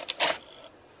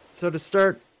 So to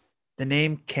start, the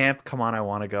name Camp Come On I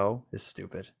Want to Go is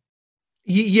stupid.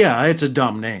 Yeah, it's a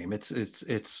dumb name. It's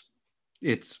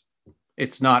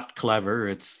not clever.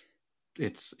 It's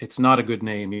not a good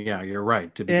name. Yeah, you're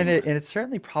right. And it's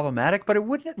certainly problematic, but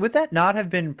would that not have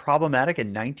been problematic in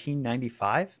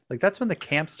 1995? Like that's when the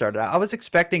camp started. I was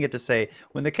expecting it to say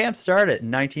when the camp started in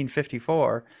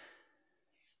 1954.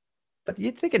 But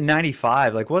you'd think in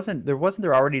 95, like wasn't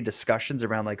there already discussions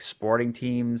around like sporting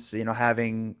teams,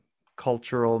 having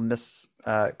cultural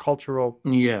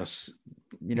yes,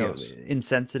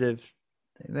 insensitive.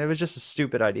 It was just a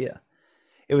stupid idea.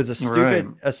 It was a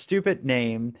stupid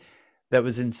name that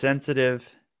was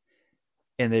insensitive,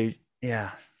 and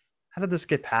how did this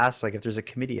get passed? Like if there's a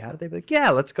committee, how did they be like,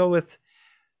 yeah,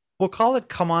 we'll call it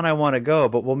Come On I Want to Go,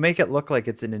 but we'll make it look like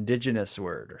it's an Indigenous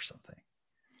word or something.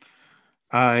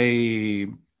 I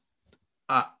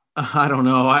don't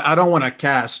know. I don't want to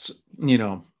cast,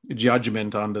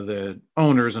 judgment onto the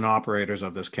owners and operators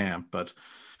of this camp, but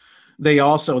they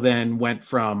also then went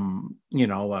from,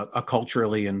 a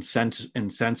culturally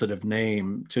insensitive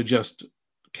name to just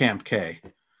Camp K.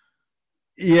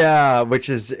 Yeah, which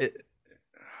is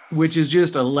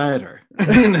just a letter.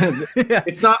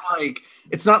 It's not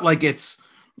like it's,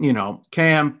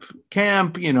 camp,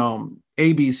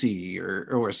 ABC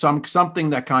or something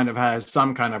that kind of has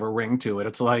some kind of a ring to it.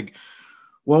 It's like,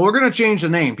 well, we're going to change the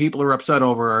name. People are upset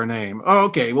over our name. Oh,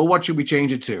 okay, well, what should we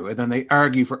change it to? And then they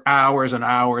argue for hours and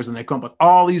hours, and they come up with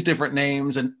all these different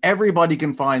names, and everybody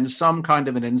can find some kind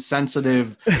of an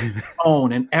insensitive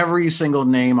tone in every single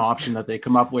name option that they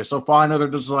come up with. So finally, they're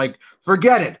just like,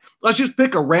 forget it. Let's just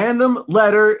pick a random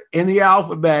letter in the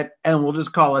alphabet, and we'll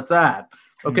just call it that.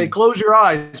 Okay, close your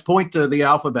eyes, point to the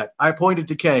alphabet. I pointed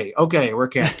to K. Okay, we're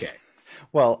Camp K.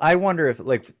 Well, I wonder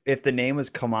if the name was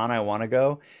Come On I Want to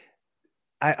Go,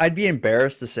 I'd be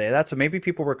embarrassed to say that. So maybe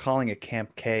people were calling it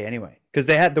Camp K anyway. Because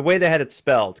the way they had it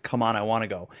spelled, Come On I Want to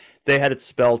Go, they had it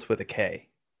spelled with a K.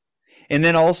 And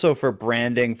then also for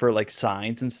branding for like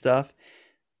signs and stuff,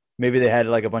 maybe they had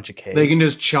like a bunch of Ks. They can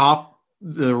just chop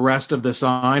the rest of the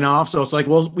sign off. So it's like,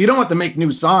 well, we don't have to make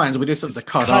new signs. We just have to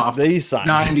cut off these signs.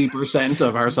 90%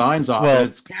 of our signs off. Well,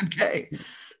 it's Camp K.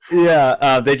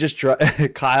 Yeah, they just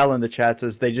Kyle in the chat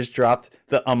says they just dropped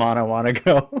the I Want to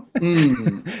Go.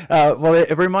 Well,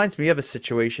 it reminds me of a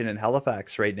situation in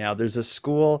Halifax right now. There's a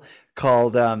school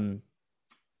called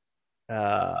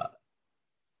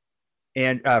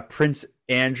Prince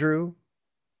Andrew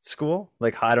School.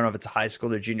 Like I don't know if it's a high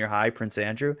school or junior high, Prince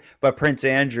Andrew, but Prince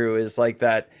Andrew is like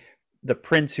that the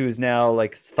prince who's now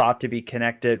like thought to be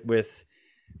connected with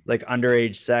like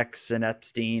underage sex and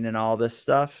Epstein and all this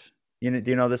stuff. Do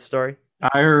you know this story?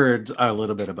 I heard a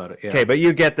little bit about it. Yeah. Okay, but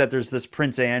you get that there's this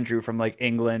Prince Andrew from like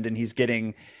England, and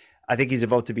I think he's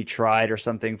about to be tried or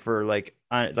something for like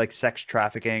sex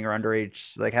trafficking or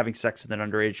underage, like having sex with an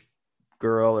underage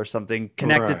girl or something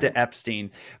connected to Epstein.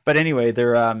 But anyway,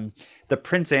 they're the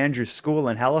Prince Andrew School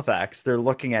in Halifax. They're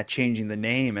looking at changing the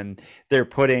name, and they're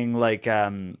putting it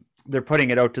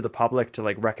out to the public to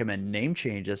like recommend name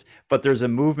changes, but there's a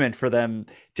movement for them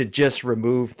to just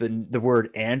remove the word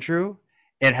Andrew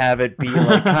and have it be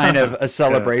like kind of a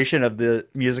celebration of the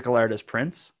musical artist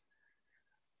Prince.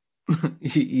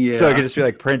 Yeah. So it could just be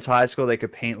like Prince High School. They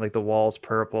could paint like the walls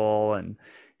purple and,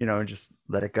 just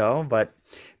let it go. But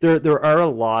there are a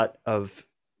lot of,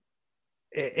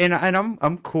 and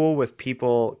I'm cool with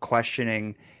people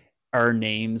questioning our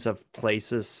names of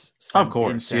places. Of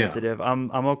course, insensitive. Yeah.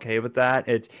 I'm okay with that.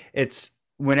 It's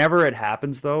whenever it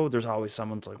happens though, there's always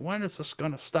someone's like, when is this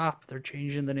gonna stop? They're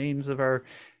changing the names of our,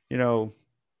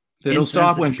 It'll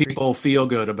stop when people feel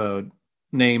good about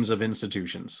names of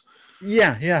institutions.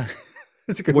 Yeah.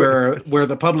 That's a good where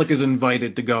the public is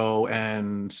invited to go,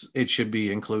 and it should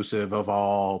be inclusive of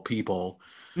all people.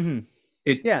 Mm-hmm.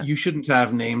 You shouldn't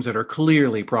have names that are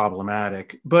clearly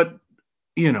problematic, but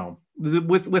you know,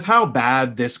 with how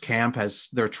bad this camp has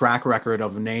their track record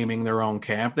of naming their own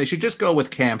camp, they should just go with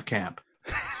Camp.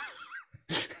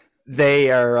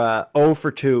 They are 0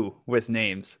 for 2 with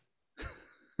names.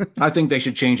 I think they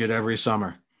should change it every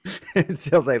summer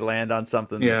until they land on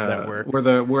something that works.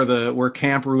 We're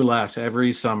Camp Roulette.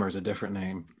 Every summer is a different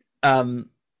name.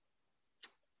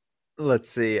 Let's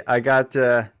see. I got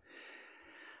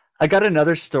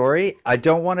another story. I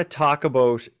don't want to talk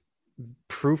about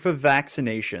proof of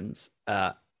vaccinations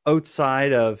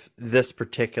outside of this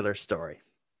particular story.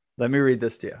 Let me read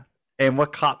this to you. And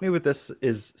what caught me with this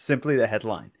is simply the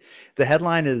headline. The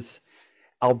headline is,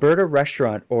 Alberta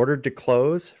restaurant ordered to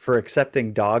close for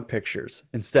accepting dog pictures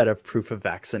instead of proof of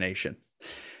vaccination.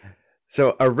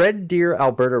 So a Red Deer,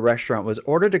 Alberta restaurant was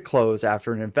ordered to close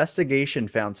after an investigation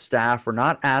found staff were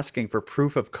not asking for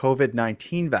proof of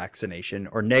COVID-19 vaccination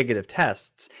or negative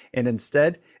tests, and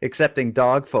instead accepting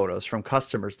dog photos from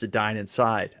customers to dine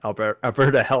inside,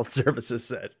 Alberta Health Services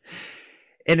said.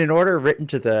 In an order written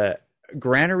to the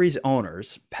Granary's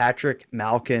owners, Patrick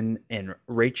Malkin and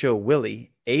Rachel Willie,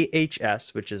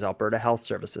 AHS, which is Alberta Health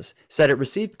Services, said it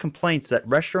received complaints that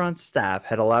restaurant staff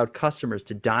had allowed customers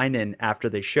to dine in after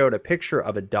they showed a picture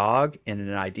of a dog and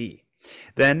an ID.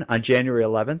 Then, on January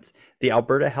 11th, the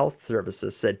Alberta Health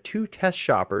Services said 2 test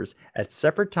shoppers at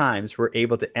separate times were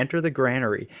able to enter the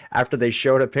granary after they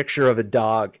showed a picture of a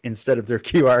dog instead of their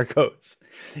QR codes.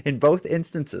 In both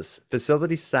instances,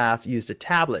 facility staff used a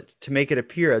tablet to make it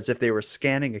appear as if they were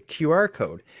scanning a QR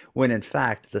code, when in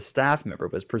fact the staff member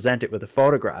was presented with a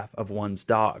photograph of one's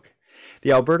dog.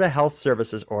 The Alberta Health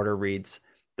Services order reads,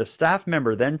 the staff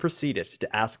member then proceeded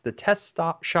to ask the test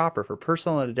shopper for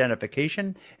personal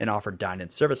identification and offered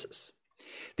dine-in services.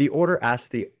 The order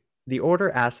asked the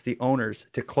owners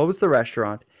to close the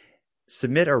restaurant,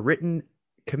 submit a written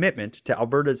commitment to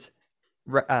Alberta's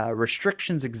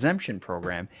restrictions exemption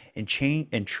program, and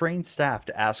train staff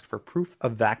to ask for proof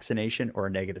of vaccination or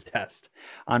a negative test.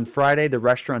 On Friday, the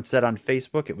restaurant said on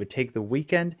Facebook it would take the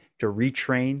weekend to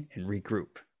retrain and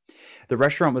regroup. The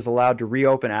restaurant was allowed to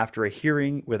reopen after a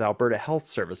hearing with Alberta Health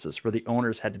Services, where the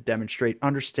owners had to demonstrate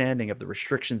understanding of the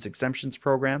restrictions exemptions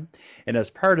program. And as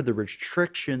part of the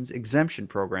restrictions exemption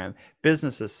program,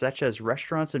 businesses such as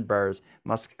restaurants and bars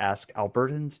must ask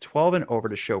Albertans 12 and over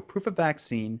to show proof of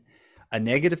vaccine, a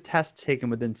negative test taken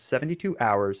within 72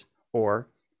 hours, or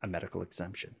a medical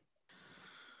exemption.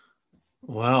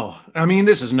 Well, I mean,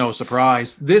 this is no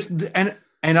surprise.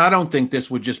 And I don't think this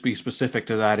would just be specific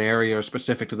to that area or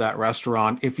specific to that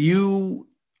restaurant. If you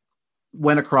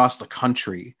went across the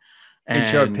country and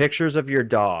showed pictures of your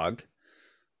dog,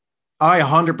 I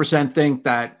 100% think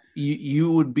that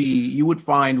you would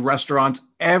find restaurants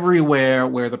everywhere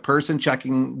where the person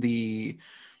checking the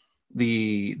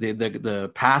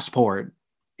passport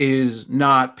is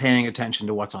not paying attention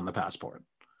to what's on the passport.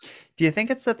 Do you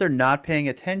think it's that they're not paying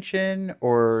attention,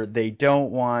 or they don't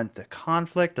want the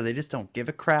conflict, or they just don't give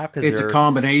a crap? It's a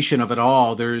combination of it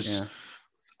all.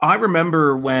 I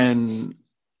remember when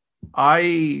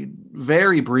I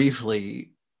very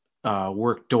briefly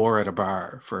worked door at a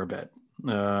bar for a bit,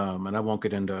 and I won't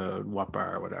get into what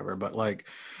bar or whatever, but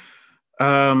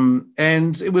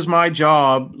and it was my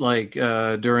job,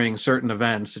 during certain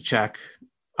events, to check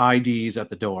IDs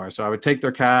at the door. So I would take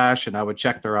their cash and I would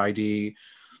check their ID.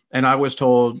 And I was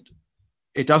told,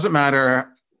 it doesn't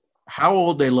matter how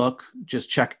old they look, just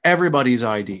check everybody's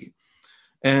ID.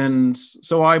 And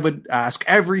so I would ask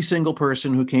every single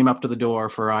person who came up to the door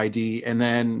for ID. And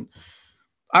then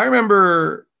I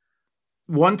remember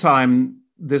one time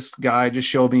this guy just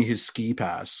showed me his ski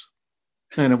pass.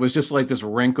 And it was just like this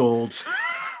wrinkled,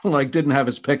 didn't have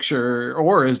his picture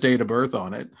or his date of birth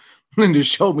on it. And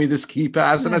just showed me this ski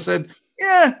pass. And I said,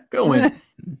 yeah, go in.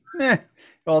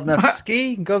 Old enough to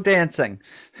ski and go dancing.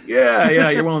 Yeah.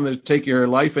 You're willing to take your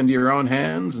life into your own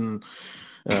hands and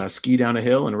ski down a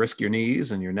hill and risk your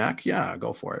knees and your neck. Yeah,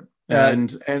 go for it.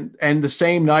 And the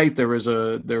same night there was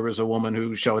a woman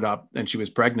who showed up and she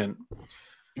was pregnant.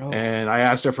 Oh. And I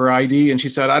asked her for ID and she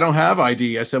said, I don't have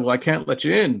ID. I said, well, I can't let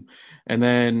you in. And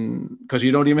then, because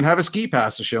you don't even have a ski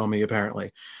pass to show me,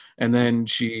 apparently. And then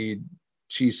she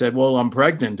said, well, I'm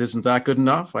pregnant. Isn't that good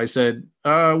enough? I said,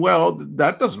 well,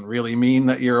 that doesn't really mean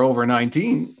that you're over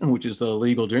 19, which is the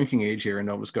legal drinking age here in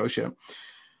Nova Scotia.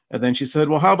 And then she said,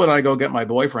 well, how about I go get my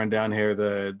boyfriend down here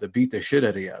to beat the shit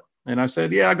out of you? And I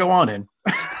said, yeah, go on in.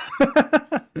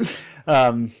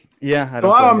 I'm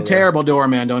terrible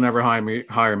doorman. Don't ever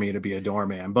hire me to be a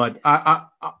doorman. But I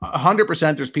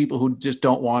 100% there's people who just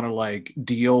don't want to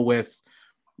deal with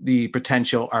the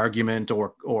potential argument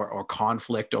or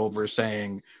conflict over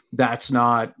saying that's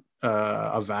not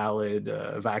a valid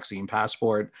vaccine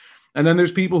passport. And then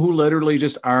there's people who literally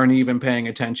just aren't even paying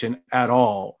attention at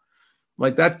all.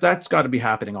 Like that's got to be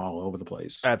happening all over the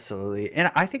place. Absolutely.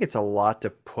 And I think it's a lot to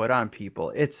put on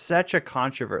people. It's such a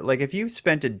controversy. Like if you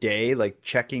spent a day like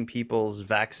checking people's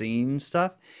vaccine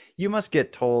stuff, you must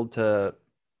get told to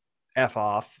F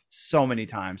off so many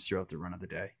times throughout the run of the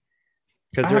day.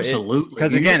 Absolutely.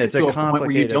 Because again, it's a complicated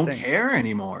where you don't thing. care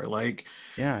anymore. Like,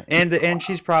 yeah, and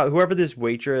she's probably whoever this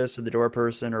waitress or the door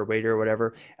person or waiter or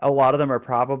whatever. A lot of them are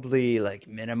probably like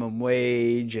minimum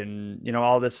wage and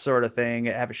all this sort of thing.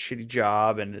 Have a shitty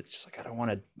job, and it's just like I don't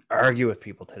want to argue with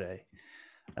people today.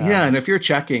 Yeah, and if you're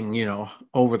checking,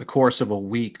 over the course of a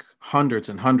week, hundreds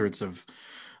and hundreds of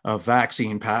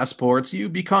vaccine passports, you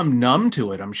become numb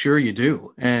to it. I'm sure you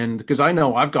do. And because I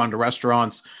know I've gone to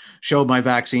restaurants, showed my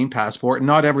vaccine passport, and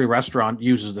not every restaurant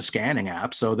uses the scanning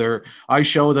app. So I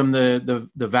show them the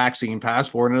vaccine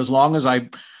passport. And as long as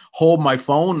I hold my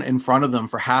phone in front of them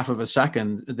for half of a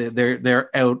second,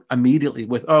 they're out immediately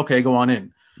with, okay, go on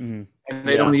in. Mm-hmm. And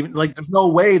they don't even there's no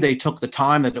way they took the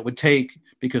time that it would take,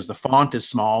 because the font is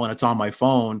small and it's on my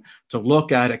phone, to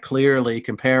look at it clearly,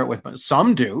 compare it with,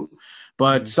 some do,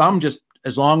 but some just,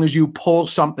 as long as you pull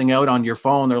something out on your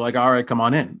phone, they're like, all right, come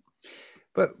on in.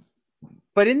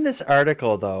 But in this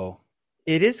article, though,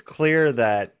 it is clear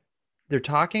that they're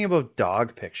talking about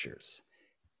dog pictures.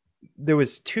 There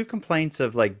was 2 complaints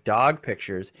of like dog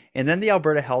pictures, and then the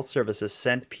Alberta Health Services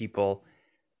sent people,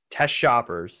 test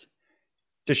shoppers,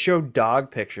 to show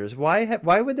dog pictures. Why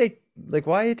would they, like,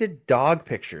 why did dog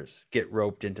pictures get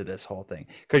roped into this whole thing?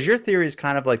 Because your theory is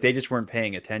kind of like they just weren't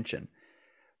paying attention.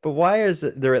 But why is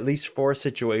there at least 4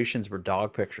 situations where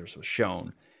dog pictures was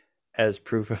shown as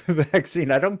proof of vaccine?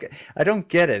 I don't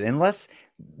get it. Unless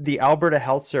the Alberta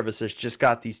Health Services just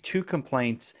got these 2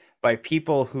 complaints by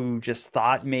people who just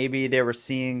thought maybe they were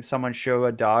seeing someone show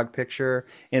a dog picture,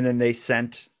 and then they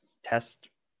sent test.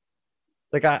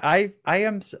 Like I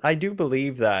do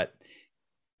believe that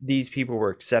these people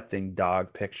were accepting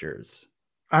dog pictures.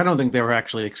 I don't think they were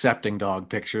actually accepting dog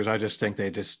pictures. I just think they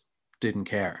just didn't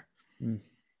care.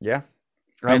 Yeah.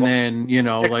 And then,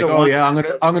 like, oh yeah,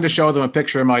 I'm gonna show them a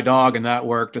picture of my dog, and that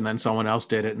worked. And then someone else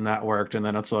did it and that worked. And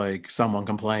then it's like someone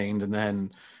complained, and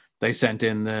then they sent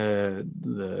in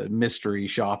the mystery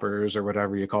shoppers or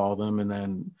whatever you call them. And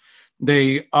then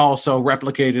they also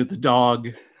replicated the dog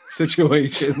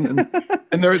situation,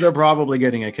 and they're probably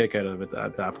getting a kick out of it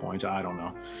at that point. I don't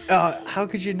know. How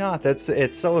could you not?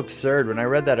 It's so absurd. When I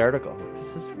read that article, I'm like,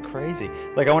 this is crazy.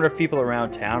 Like, I wonder if people around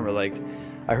town were like,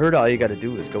 I heard all you got to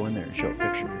do is go in there and show a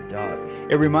picture of your dog.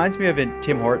 It reminds me of in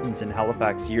Tim Hortons in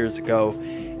Halifax years ago.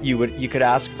 You could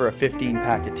ask for a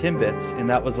 15-pack of Timbits, and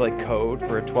that was like code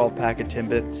for a 12-pack of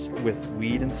Timbits with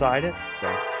weed inside it.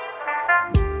 So.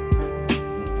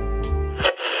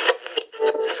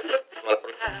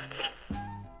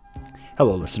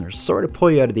 Hello, listeners. Sorry to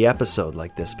pull you out of the episode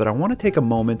like this, but I want to take a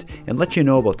moment and let you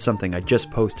know about something I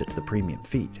just posted to the premium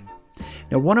feed.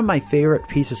 Now, one of my favorite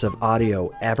pieces of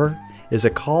audio ever is a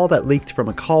call that leaked from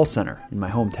a call center in my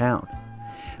hometown.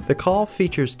 The call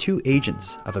features 2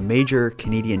 agents of a major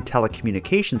Canadian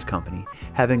telecommunications company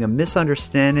having a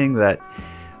misunderstanding that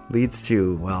leads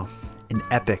to, well, an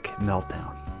epic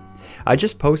meltdown. I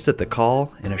just posted the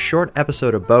call and a short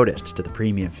episode about it to the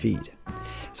premium feed.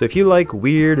 So if you like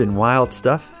weird and wild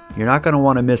stuff, you're not going to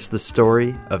want to miss the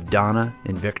story of Donna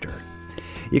and Victor.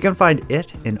 You can find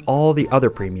it and all the other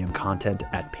premium content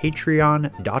at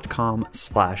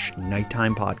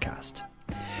patreon.com/nighttimepodcast.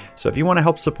 So if you want to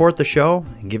help support the show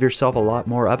and give yourself a lot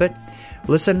more of it,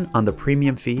 listen on the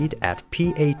premium feed at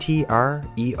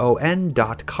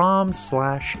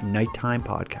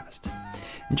patreon.com/nighttimepodcast.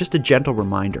 And just a gentle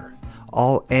reminder,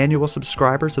 all annual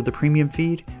subscribers of the premium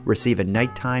feed receive a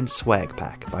nighttime swag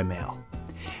pack by mail.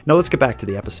 Now let's get back to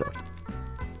the episode.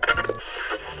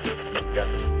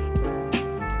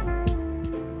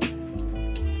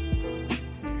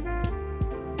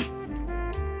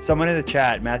 Someone in the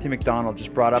chat, Matthew McDonald,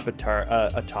 just brought up a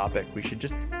topic we should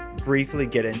just briefly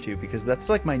get into, because that's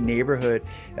like my neighborhood.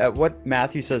 What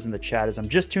Matthew says in the chat is, I'm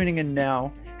just tuning in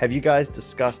now. Have you guys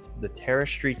discussed the Terrace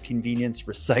Street convenience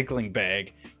recycling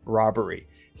bag robbery?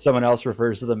 Someone else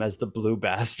refers to them as the blue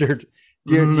bastard.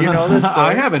 Do you know this story?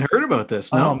 I haven't heard about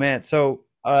this. No. Oh man. So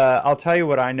I'll tell you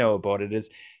what I know about it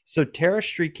is, so Terrace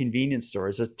Street convenience store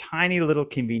is a tiny little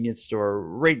convenience store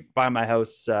right by my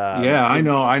house. Yeah, I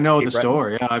know the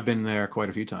store. Yeah, I've been there quite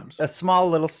a few times. A small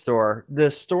little store.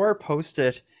 The store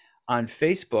posted on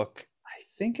Facebook, I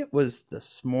think it was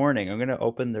this morning. I'm going to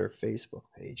open their Facebook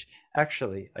page.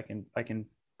 Actually, I can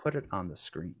put it on the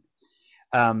screen.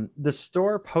 The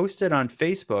store posted on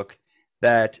Facebook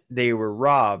that they were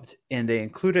robbed, and they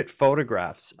included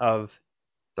photographs of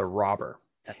the robber.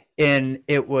 And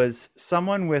it was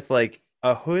someone with like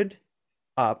a hood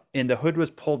up, and the hood was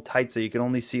pulled tight so you can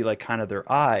only see like kind of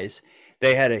their eyes.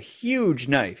 They had a huge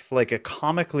knife, like a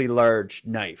comically large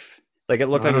knife. Like it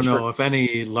looked I like don't it was know if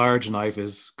any large knife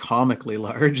is comically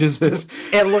large. Is this?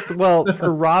 It looked, well,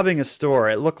 for robbing a store,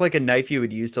 it looked like a knife you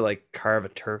would use to like carve a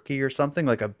turkey or something,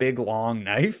 like a big long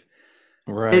knife.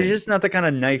 Right. It's just not the kind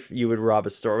of knife you would rob a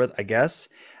store with, I guess.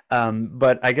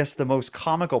 But I guess the most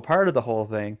comical part of the whole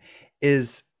thing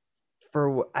is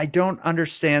I don't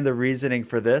understand the reasoning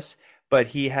for this, but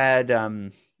he had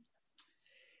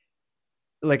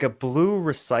like a blue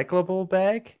recyclable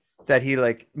bag that he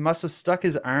like must have stuck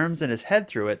his arms and his head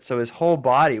through it, so his whole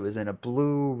body was in a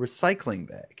blue recycling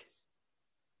bag.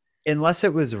 Unless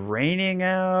it was raining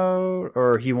out,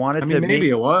 or he wanted to maybe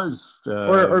it was,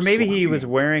 or maybe he slimy. was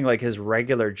wearing like his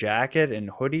regular jacket and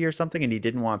hoodie or something, and he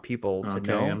didn't want people to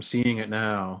know. I'm seeing it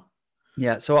now.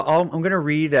 Yeah, so I'm going to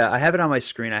read. I have it on my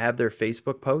screen. I have their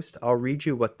Facebook post. I'll read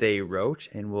you what they wrote,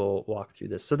 and we'll walk through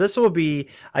this. So this will be,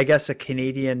 I guess, a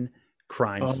Canadian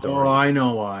crime story. Oh, I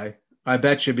know why. I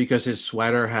bet you because his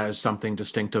sweater has something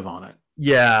distinctive on it.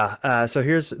 Yeah. So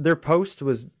here's their post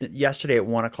was yesterday at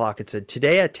 1:00. It said,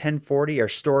 today at 10:40, our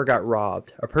store got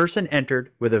robbed. A person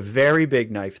entered with a very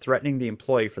big knife, threatening the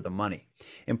employee for the money.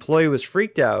 Employee was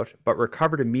freaked out, but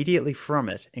recovered immediately from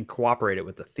it and cooperated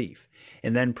with the thief,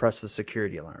 and then pressed the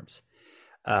security alarms.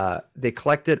 They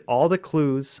collected all the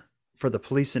clues for the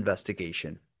police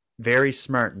investigation. Very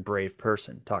smart and brave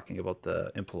person, talking about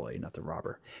the employee, not the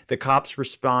robber. The cops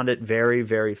responded very,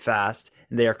 very fast,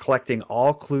 and they are collecting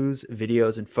all clues,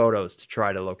 videos, and photos to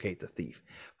try to locate the thief.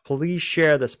 Please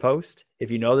share this post. If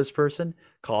you know this person,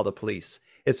 call the police.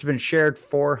 It's been shared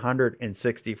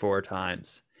 464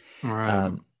 times.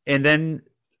 Right. And then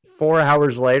 4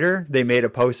 hours later, they made a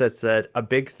post that said, a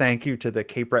big thank you to the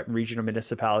Cape Breton Regional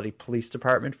Municipality Police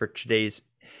Department for today's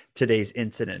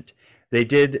incident.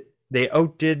 They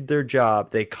outdid their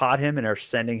job. They caught him and are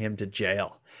sending him to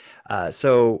jail.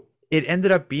 So it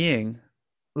ended up being,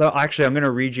 well, actually, I'm going to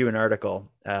read you an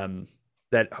article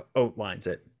that outlines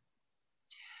it.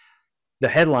 The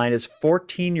headline is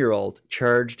 14-year-old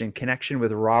charged in connection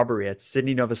with robbery at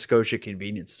Sydney, Nova Scotia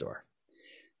convenience store.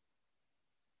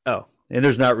 Oh, and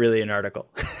there's not really an article.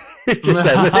 It just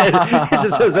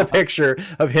says a picture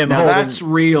of him. Now that's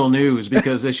real news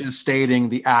because it's just stating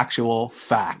the actual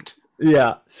fact.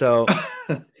 Yeah, so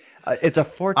it's a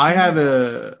 14. I have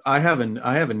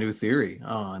a new theory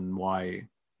on why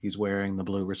he's wearing the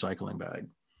blue recycling bag.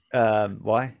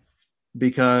 Why?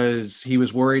 Because he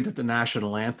was worried that the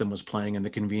national anthem was playing in the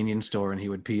convenience store and he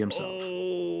would pee himself.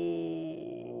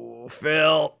 Oh,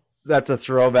 Phil, that's a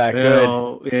throwback.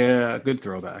 Phil, good. Yeah, good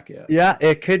throwback. Yeah. Yeah,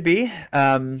 it could be.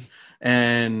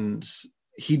 And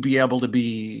he'd be able to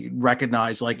be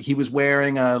recognized, like he was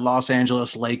wearing a Los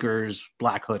Angeles Lakers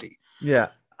black hoodie. Yeah,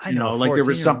 I know. Like there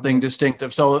was something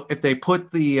distinctive. So if they put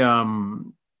the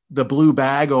blue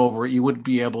bag over it, you wouldn't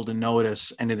be able to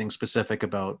notice anything specific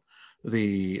about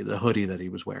the hoodie that he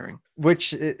was wearing.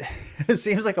 Which it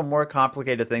seems like a more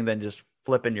complicated thing than just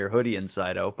flipping your hoodie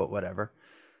inside out, but whatever.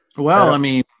 Well, I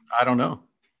mean, I don't know.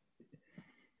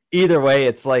 Either way,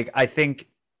 it's like, I think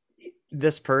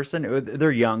this person,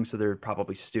 they're young, so they're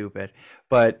probably stupid.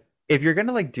 But if you're going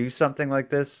to like do something like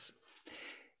this,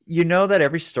 you know that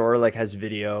every store like has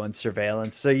video and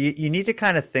surveillance. So you need to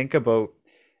kind of think about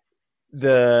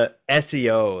the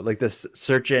SEO, like this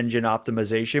search engine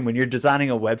optimization. When you're designing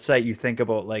a website, you think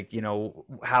about like, you know,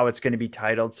 how it's going to be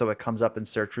titled so it comes up in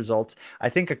search results. I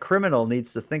think a criminal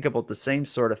needs to think about the same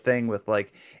sort of thing with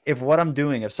like, if what I'm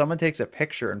doing, if someone takes a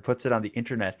picture and puts it on the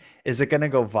internet, is it going to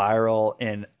go viral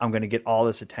and I'm going to get all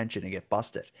this attention and get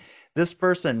busted? This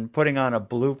person putting on a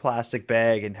blue plastic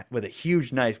bag and with a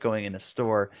huge knife going in a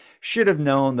store should have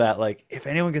known that, like, if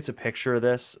anyone gets a picture of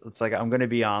this, it's like I'm going to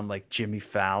be on like Jimmy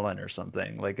Fallon or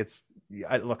something. Like it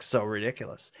looks so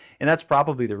ridiculous. And that's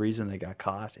probably the reason they got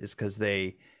caught, is because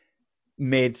they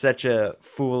made such a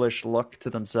foolish look to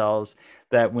themselves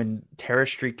that when Terrace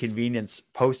Street Convenience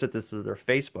posted this to their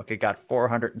Facebook, it got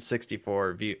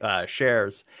 464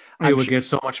 shares. It would get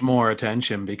so much more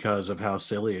attention because of how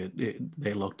silly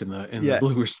they looked in the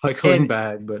blue recycling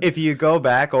bag. But if you go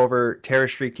back over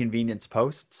Terrace Street Convenience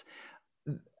posts,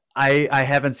 I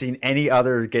haven't seen any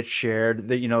other get shared.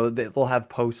 That, you know, they'll have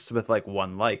posts with like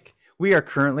 1 like. We are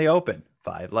currently open.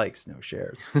 5 likes, no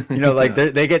shares. You know, like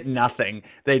they get nothing.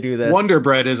 They do this. Wonder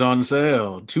Bread is on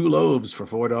sale. 2 loaves for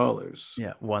 $4.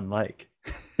 Yeah, 1 like.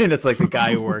 And it's like the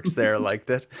guy who works there liked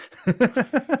it.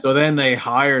 So then they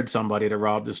hired somebody to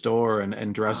rob the store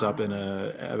and dress up in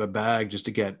a bag just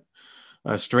to get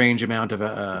a strange amount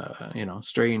of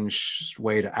strange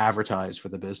way to advertise for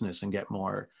the business and get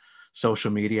more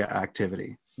social media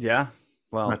activity. Yeah,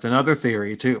 well, that's another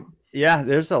theory too. Yeah,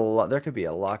 there's a lot. There could be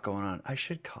a lot going on. I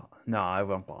should call. No, I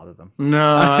won't bother them.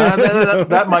 No,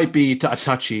 that might be a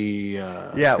touchy.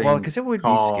 Yeah, well, because it would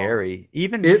be scary.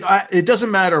 Even it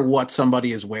doesn't matter what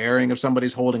somebody is wearing. If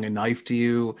somebody's holding a knife to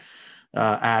you,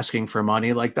 asking for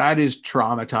money, like that is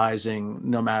traumatizing.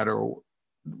 No matter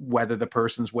whether the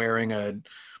person's wearing a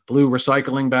blue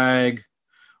recycling bag,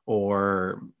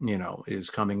 or is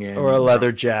coming in, or a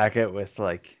leather jacket with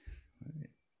like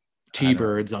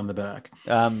T-birds on the back.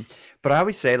 But I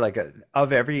always say, like,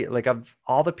 of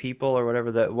all the people or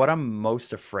whatever, what I'm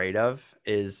most afraid of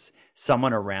is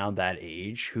someone around that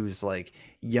age who's like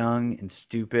young and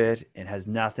stupid and has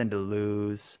nothing to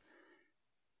lose.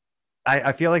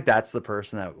 I feel like that's the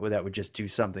person that would just do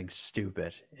something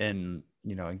stupid and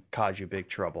cause you big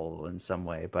trouble in some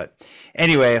way. But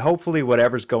anyway, hopefully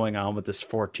whatever's going on with this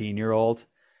 14-year-old,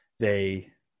 they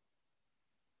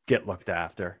get looked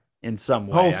after in some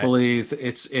way. Hopefully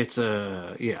it's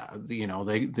a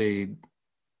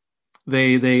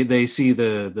they see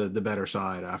the better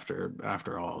side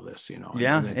after all of this,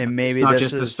 and maybe it's not this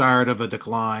just is the start of a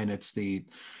decline, it's the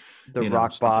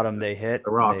rock bottom they hit.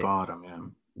 The rock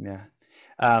bottom. Yeah.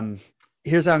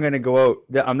 Here's how I'm going to go out.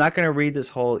 I'm not going to read this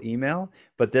whole email,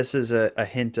 but this is a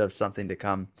hint of something to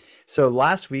come. So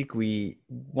last week,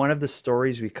 one of the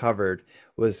stories we covered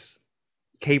was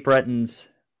Cape Breton's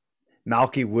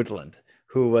Malky Woodland,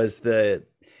 who was the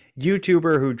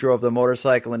YouTuber who drove the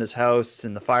motorcycle in his house,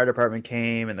 and the fire department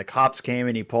came and the cops came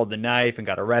and he pulled the knife and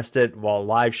got arrested while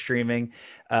live streaming.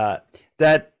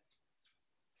 That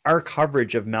our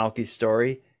coverage of Malky's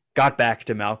story got back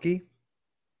to Malky.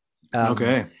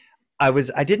 Okay.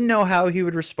 I didn't know how he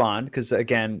would respond because,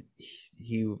 again,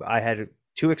 I had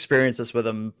 2 experiences with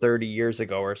him 30 years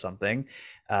ago or something.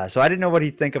 So I didn't know what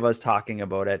he'd think of us talking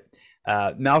about it.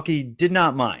 Malky did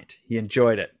not mind. He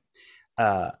enjoyed it.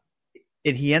 And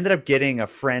he ended up getting a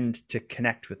friend to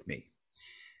connect with me.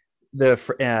 The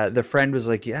friend was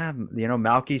like, yeah,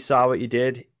 Malky saw what you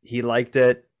did. He liked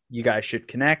it. You guys should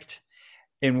connect.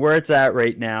 And where it's at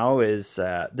right now is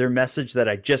their message that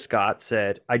I just got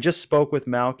said, I just spoke with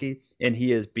Malky and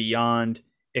he is beyond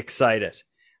excited.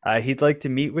 He'd like to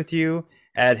meet with you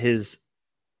at his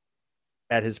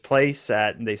place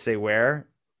and they say where,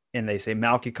 and they say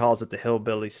Malky calls it the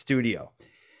Hillbilly Studio.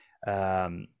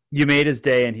 You made his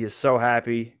day and he is so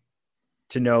happy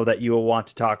to know that you will want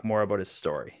to talk more about his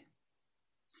story.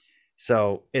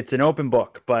 So it's an open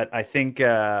book, but I think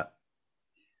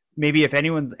maybe if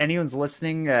anyone's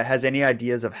listening has any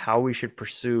ideas of how we should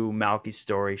pursue Malky's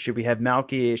story. Should we have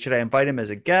Malky? Should I invite him as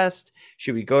a guest?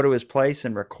 Should we go to his place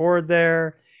and record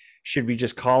there? Should we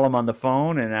just call him on the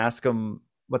phone and ask him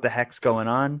what the heck's going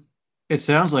on? It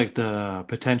sounds like the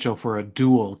potential for a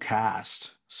dual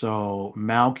cast. So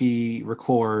Malky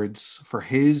records for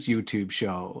his YouTube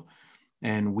show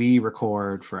and we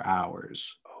record for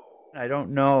ours. I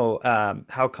don't know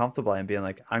how comfortable I am being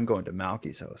like, I'm going to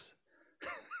Malky's house.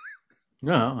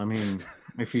 No, I mean,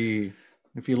 if you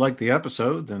like the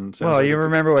episode, then you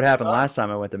remember what happened last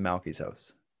time I went to Malky's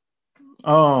house.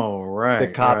 Oh, right. The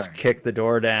cops kicked the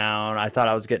door down. I thought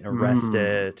I was getting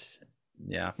arrested.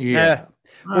 Yeah. Yeah.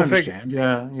 We'll understand.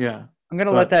 Yeah. I'm going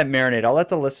to let that marinate. I'll let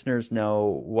the listeners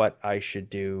know what I should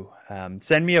do.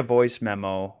 Send me a voice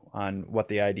memo on what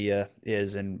the idea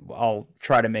is, and I'll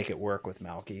try to make it work with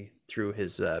Malky through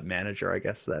his manager, I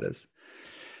guess that is.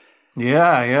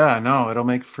 Yeah. No, it'll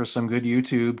make for some good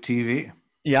YouTube TV.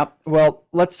 Yep. Well,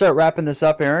 let's start wrapping this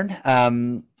up,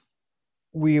 Aaron.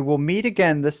 We will meet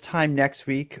again this time next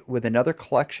week with another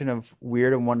collection of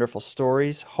weird and wonderful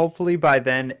stories. Hopefully by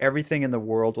then, everything in the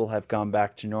world will have gone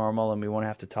back to normal and we won't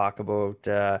have to talk about...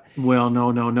 Well,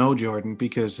 no, Jordan,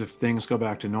 because if things go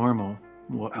back to normal,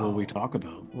 what will we talk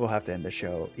about? We'll have to end the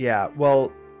show. Yeah,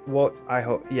 well, I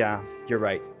hope... Yeah, you're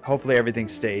right. Hopefully everything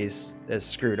stays as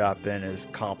screwed up and as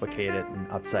complicated and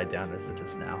upside down as it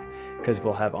is now, because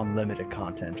we'll have unlimited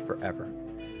content forever.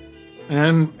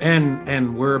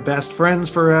 And we're best friends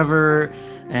forever,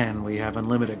 and we have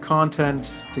unlimited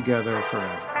content together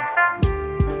forever.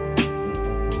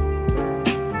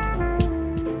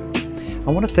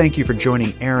 I want to thank you for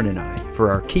joining Aaron and I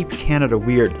for our Keep Canada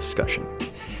Weird discussion.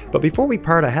 But before we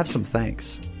part, I have some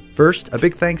thanks. First, a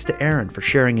big thanks to Aaron for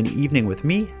sharing an evening with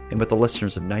me and with the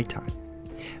listeners of Nighttime.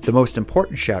 The most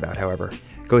important shout out, however,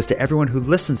 goes to everyone who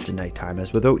listens to Nighttime,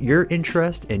 as without your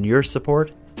interest and your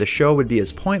support, the show would be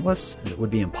as pointless as it would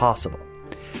be impossible.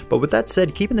 But with that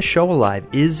said, keeping the show alive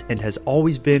is and has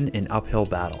always been an uphill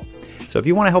battle. So if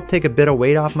you want to help take a bit of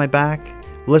weight off my back,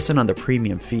 listen on the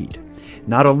premium feed.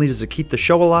 Not only does it keep the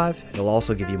show alive, it'll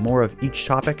also give you more of each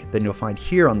topic than you'll find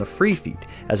here on the free feed,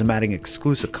 as I'm adding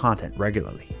exclusive content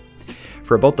regularly.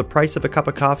 For about the price of a cup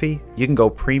of coffee, you can go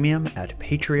premium at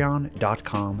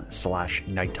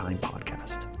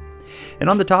patreon.com/nighttimepodcast. And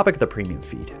on the topic of the premium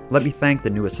feed, let me thank the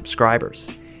newest subscribers.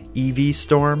 EV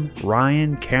Storm,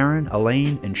 Ryan, Karen,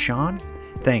 Elaine, and Sean,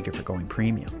 thank you for going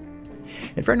premium.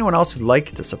 And for anyone else who'd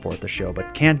like to support the show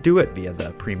but can't do it via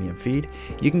the premium feed,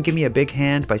 you can give me a big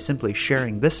hand by simply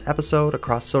sharing this episode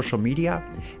across social media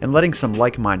and letting some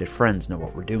like-minded friends know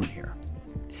what we're doing here.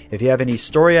 If you have any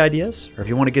story ideas, or if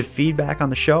you want to give feedback on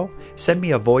the show, send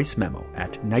me a voice memo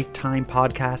at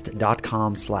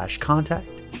nighttimepodcast.com/contact.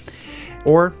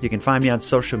 Or you can find me on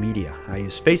social media. I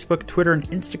use Facebook, Twitter, and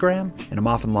Instagram, and I'm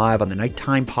often live on the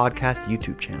Nighttime Podcast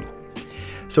YouTube channel.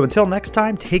 So until next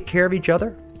time, take care of each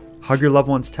other, hug your loved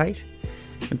ones tight,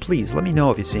 and please let me know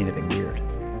if you see anything weird.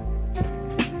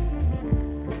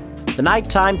 The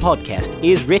Nighttime Podcast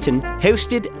is written,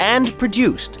 hosted, and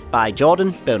produced by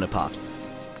Jordan Bonaparte.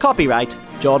 Copyright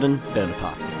Jordan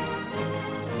Bonaparte.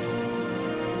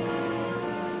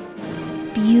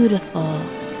 Beautiful,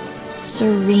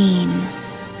 serene,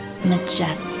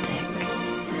 majestic,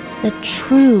 the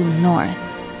true North.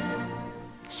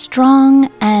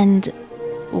 Strong and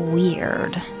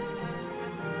weird.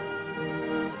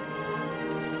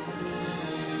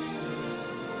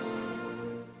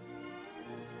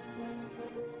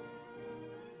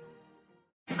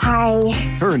 Hi.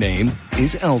 Her name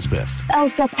is Elsbeth.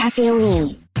 Elsbeth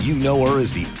Tassioni. You know her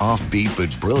as the offbeat but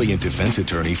brilliant defense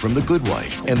attorney from The Good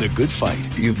Wife and The Good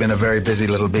Fight. You've been a very busy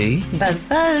little bee. Buzz,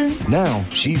 buzz. Now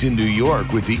she's in New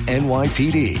York with the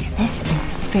NYPD. This is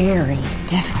very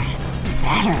different.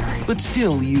 Better. But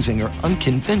still using her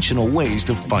unconventional ways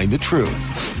to find the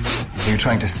truth. Are you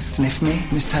trying to sniff me,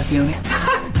 Miss Tassioni?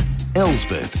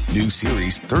 Elsbeth, new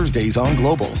series Thursdays on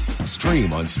Global.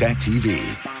 Stream on Stack TV.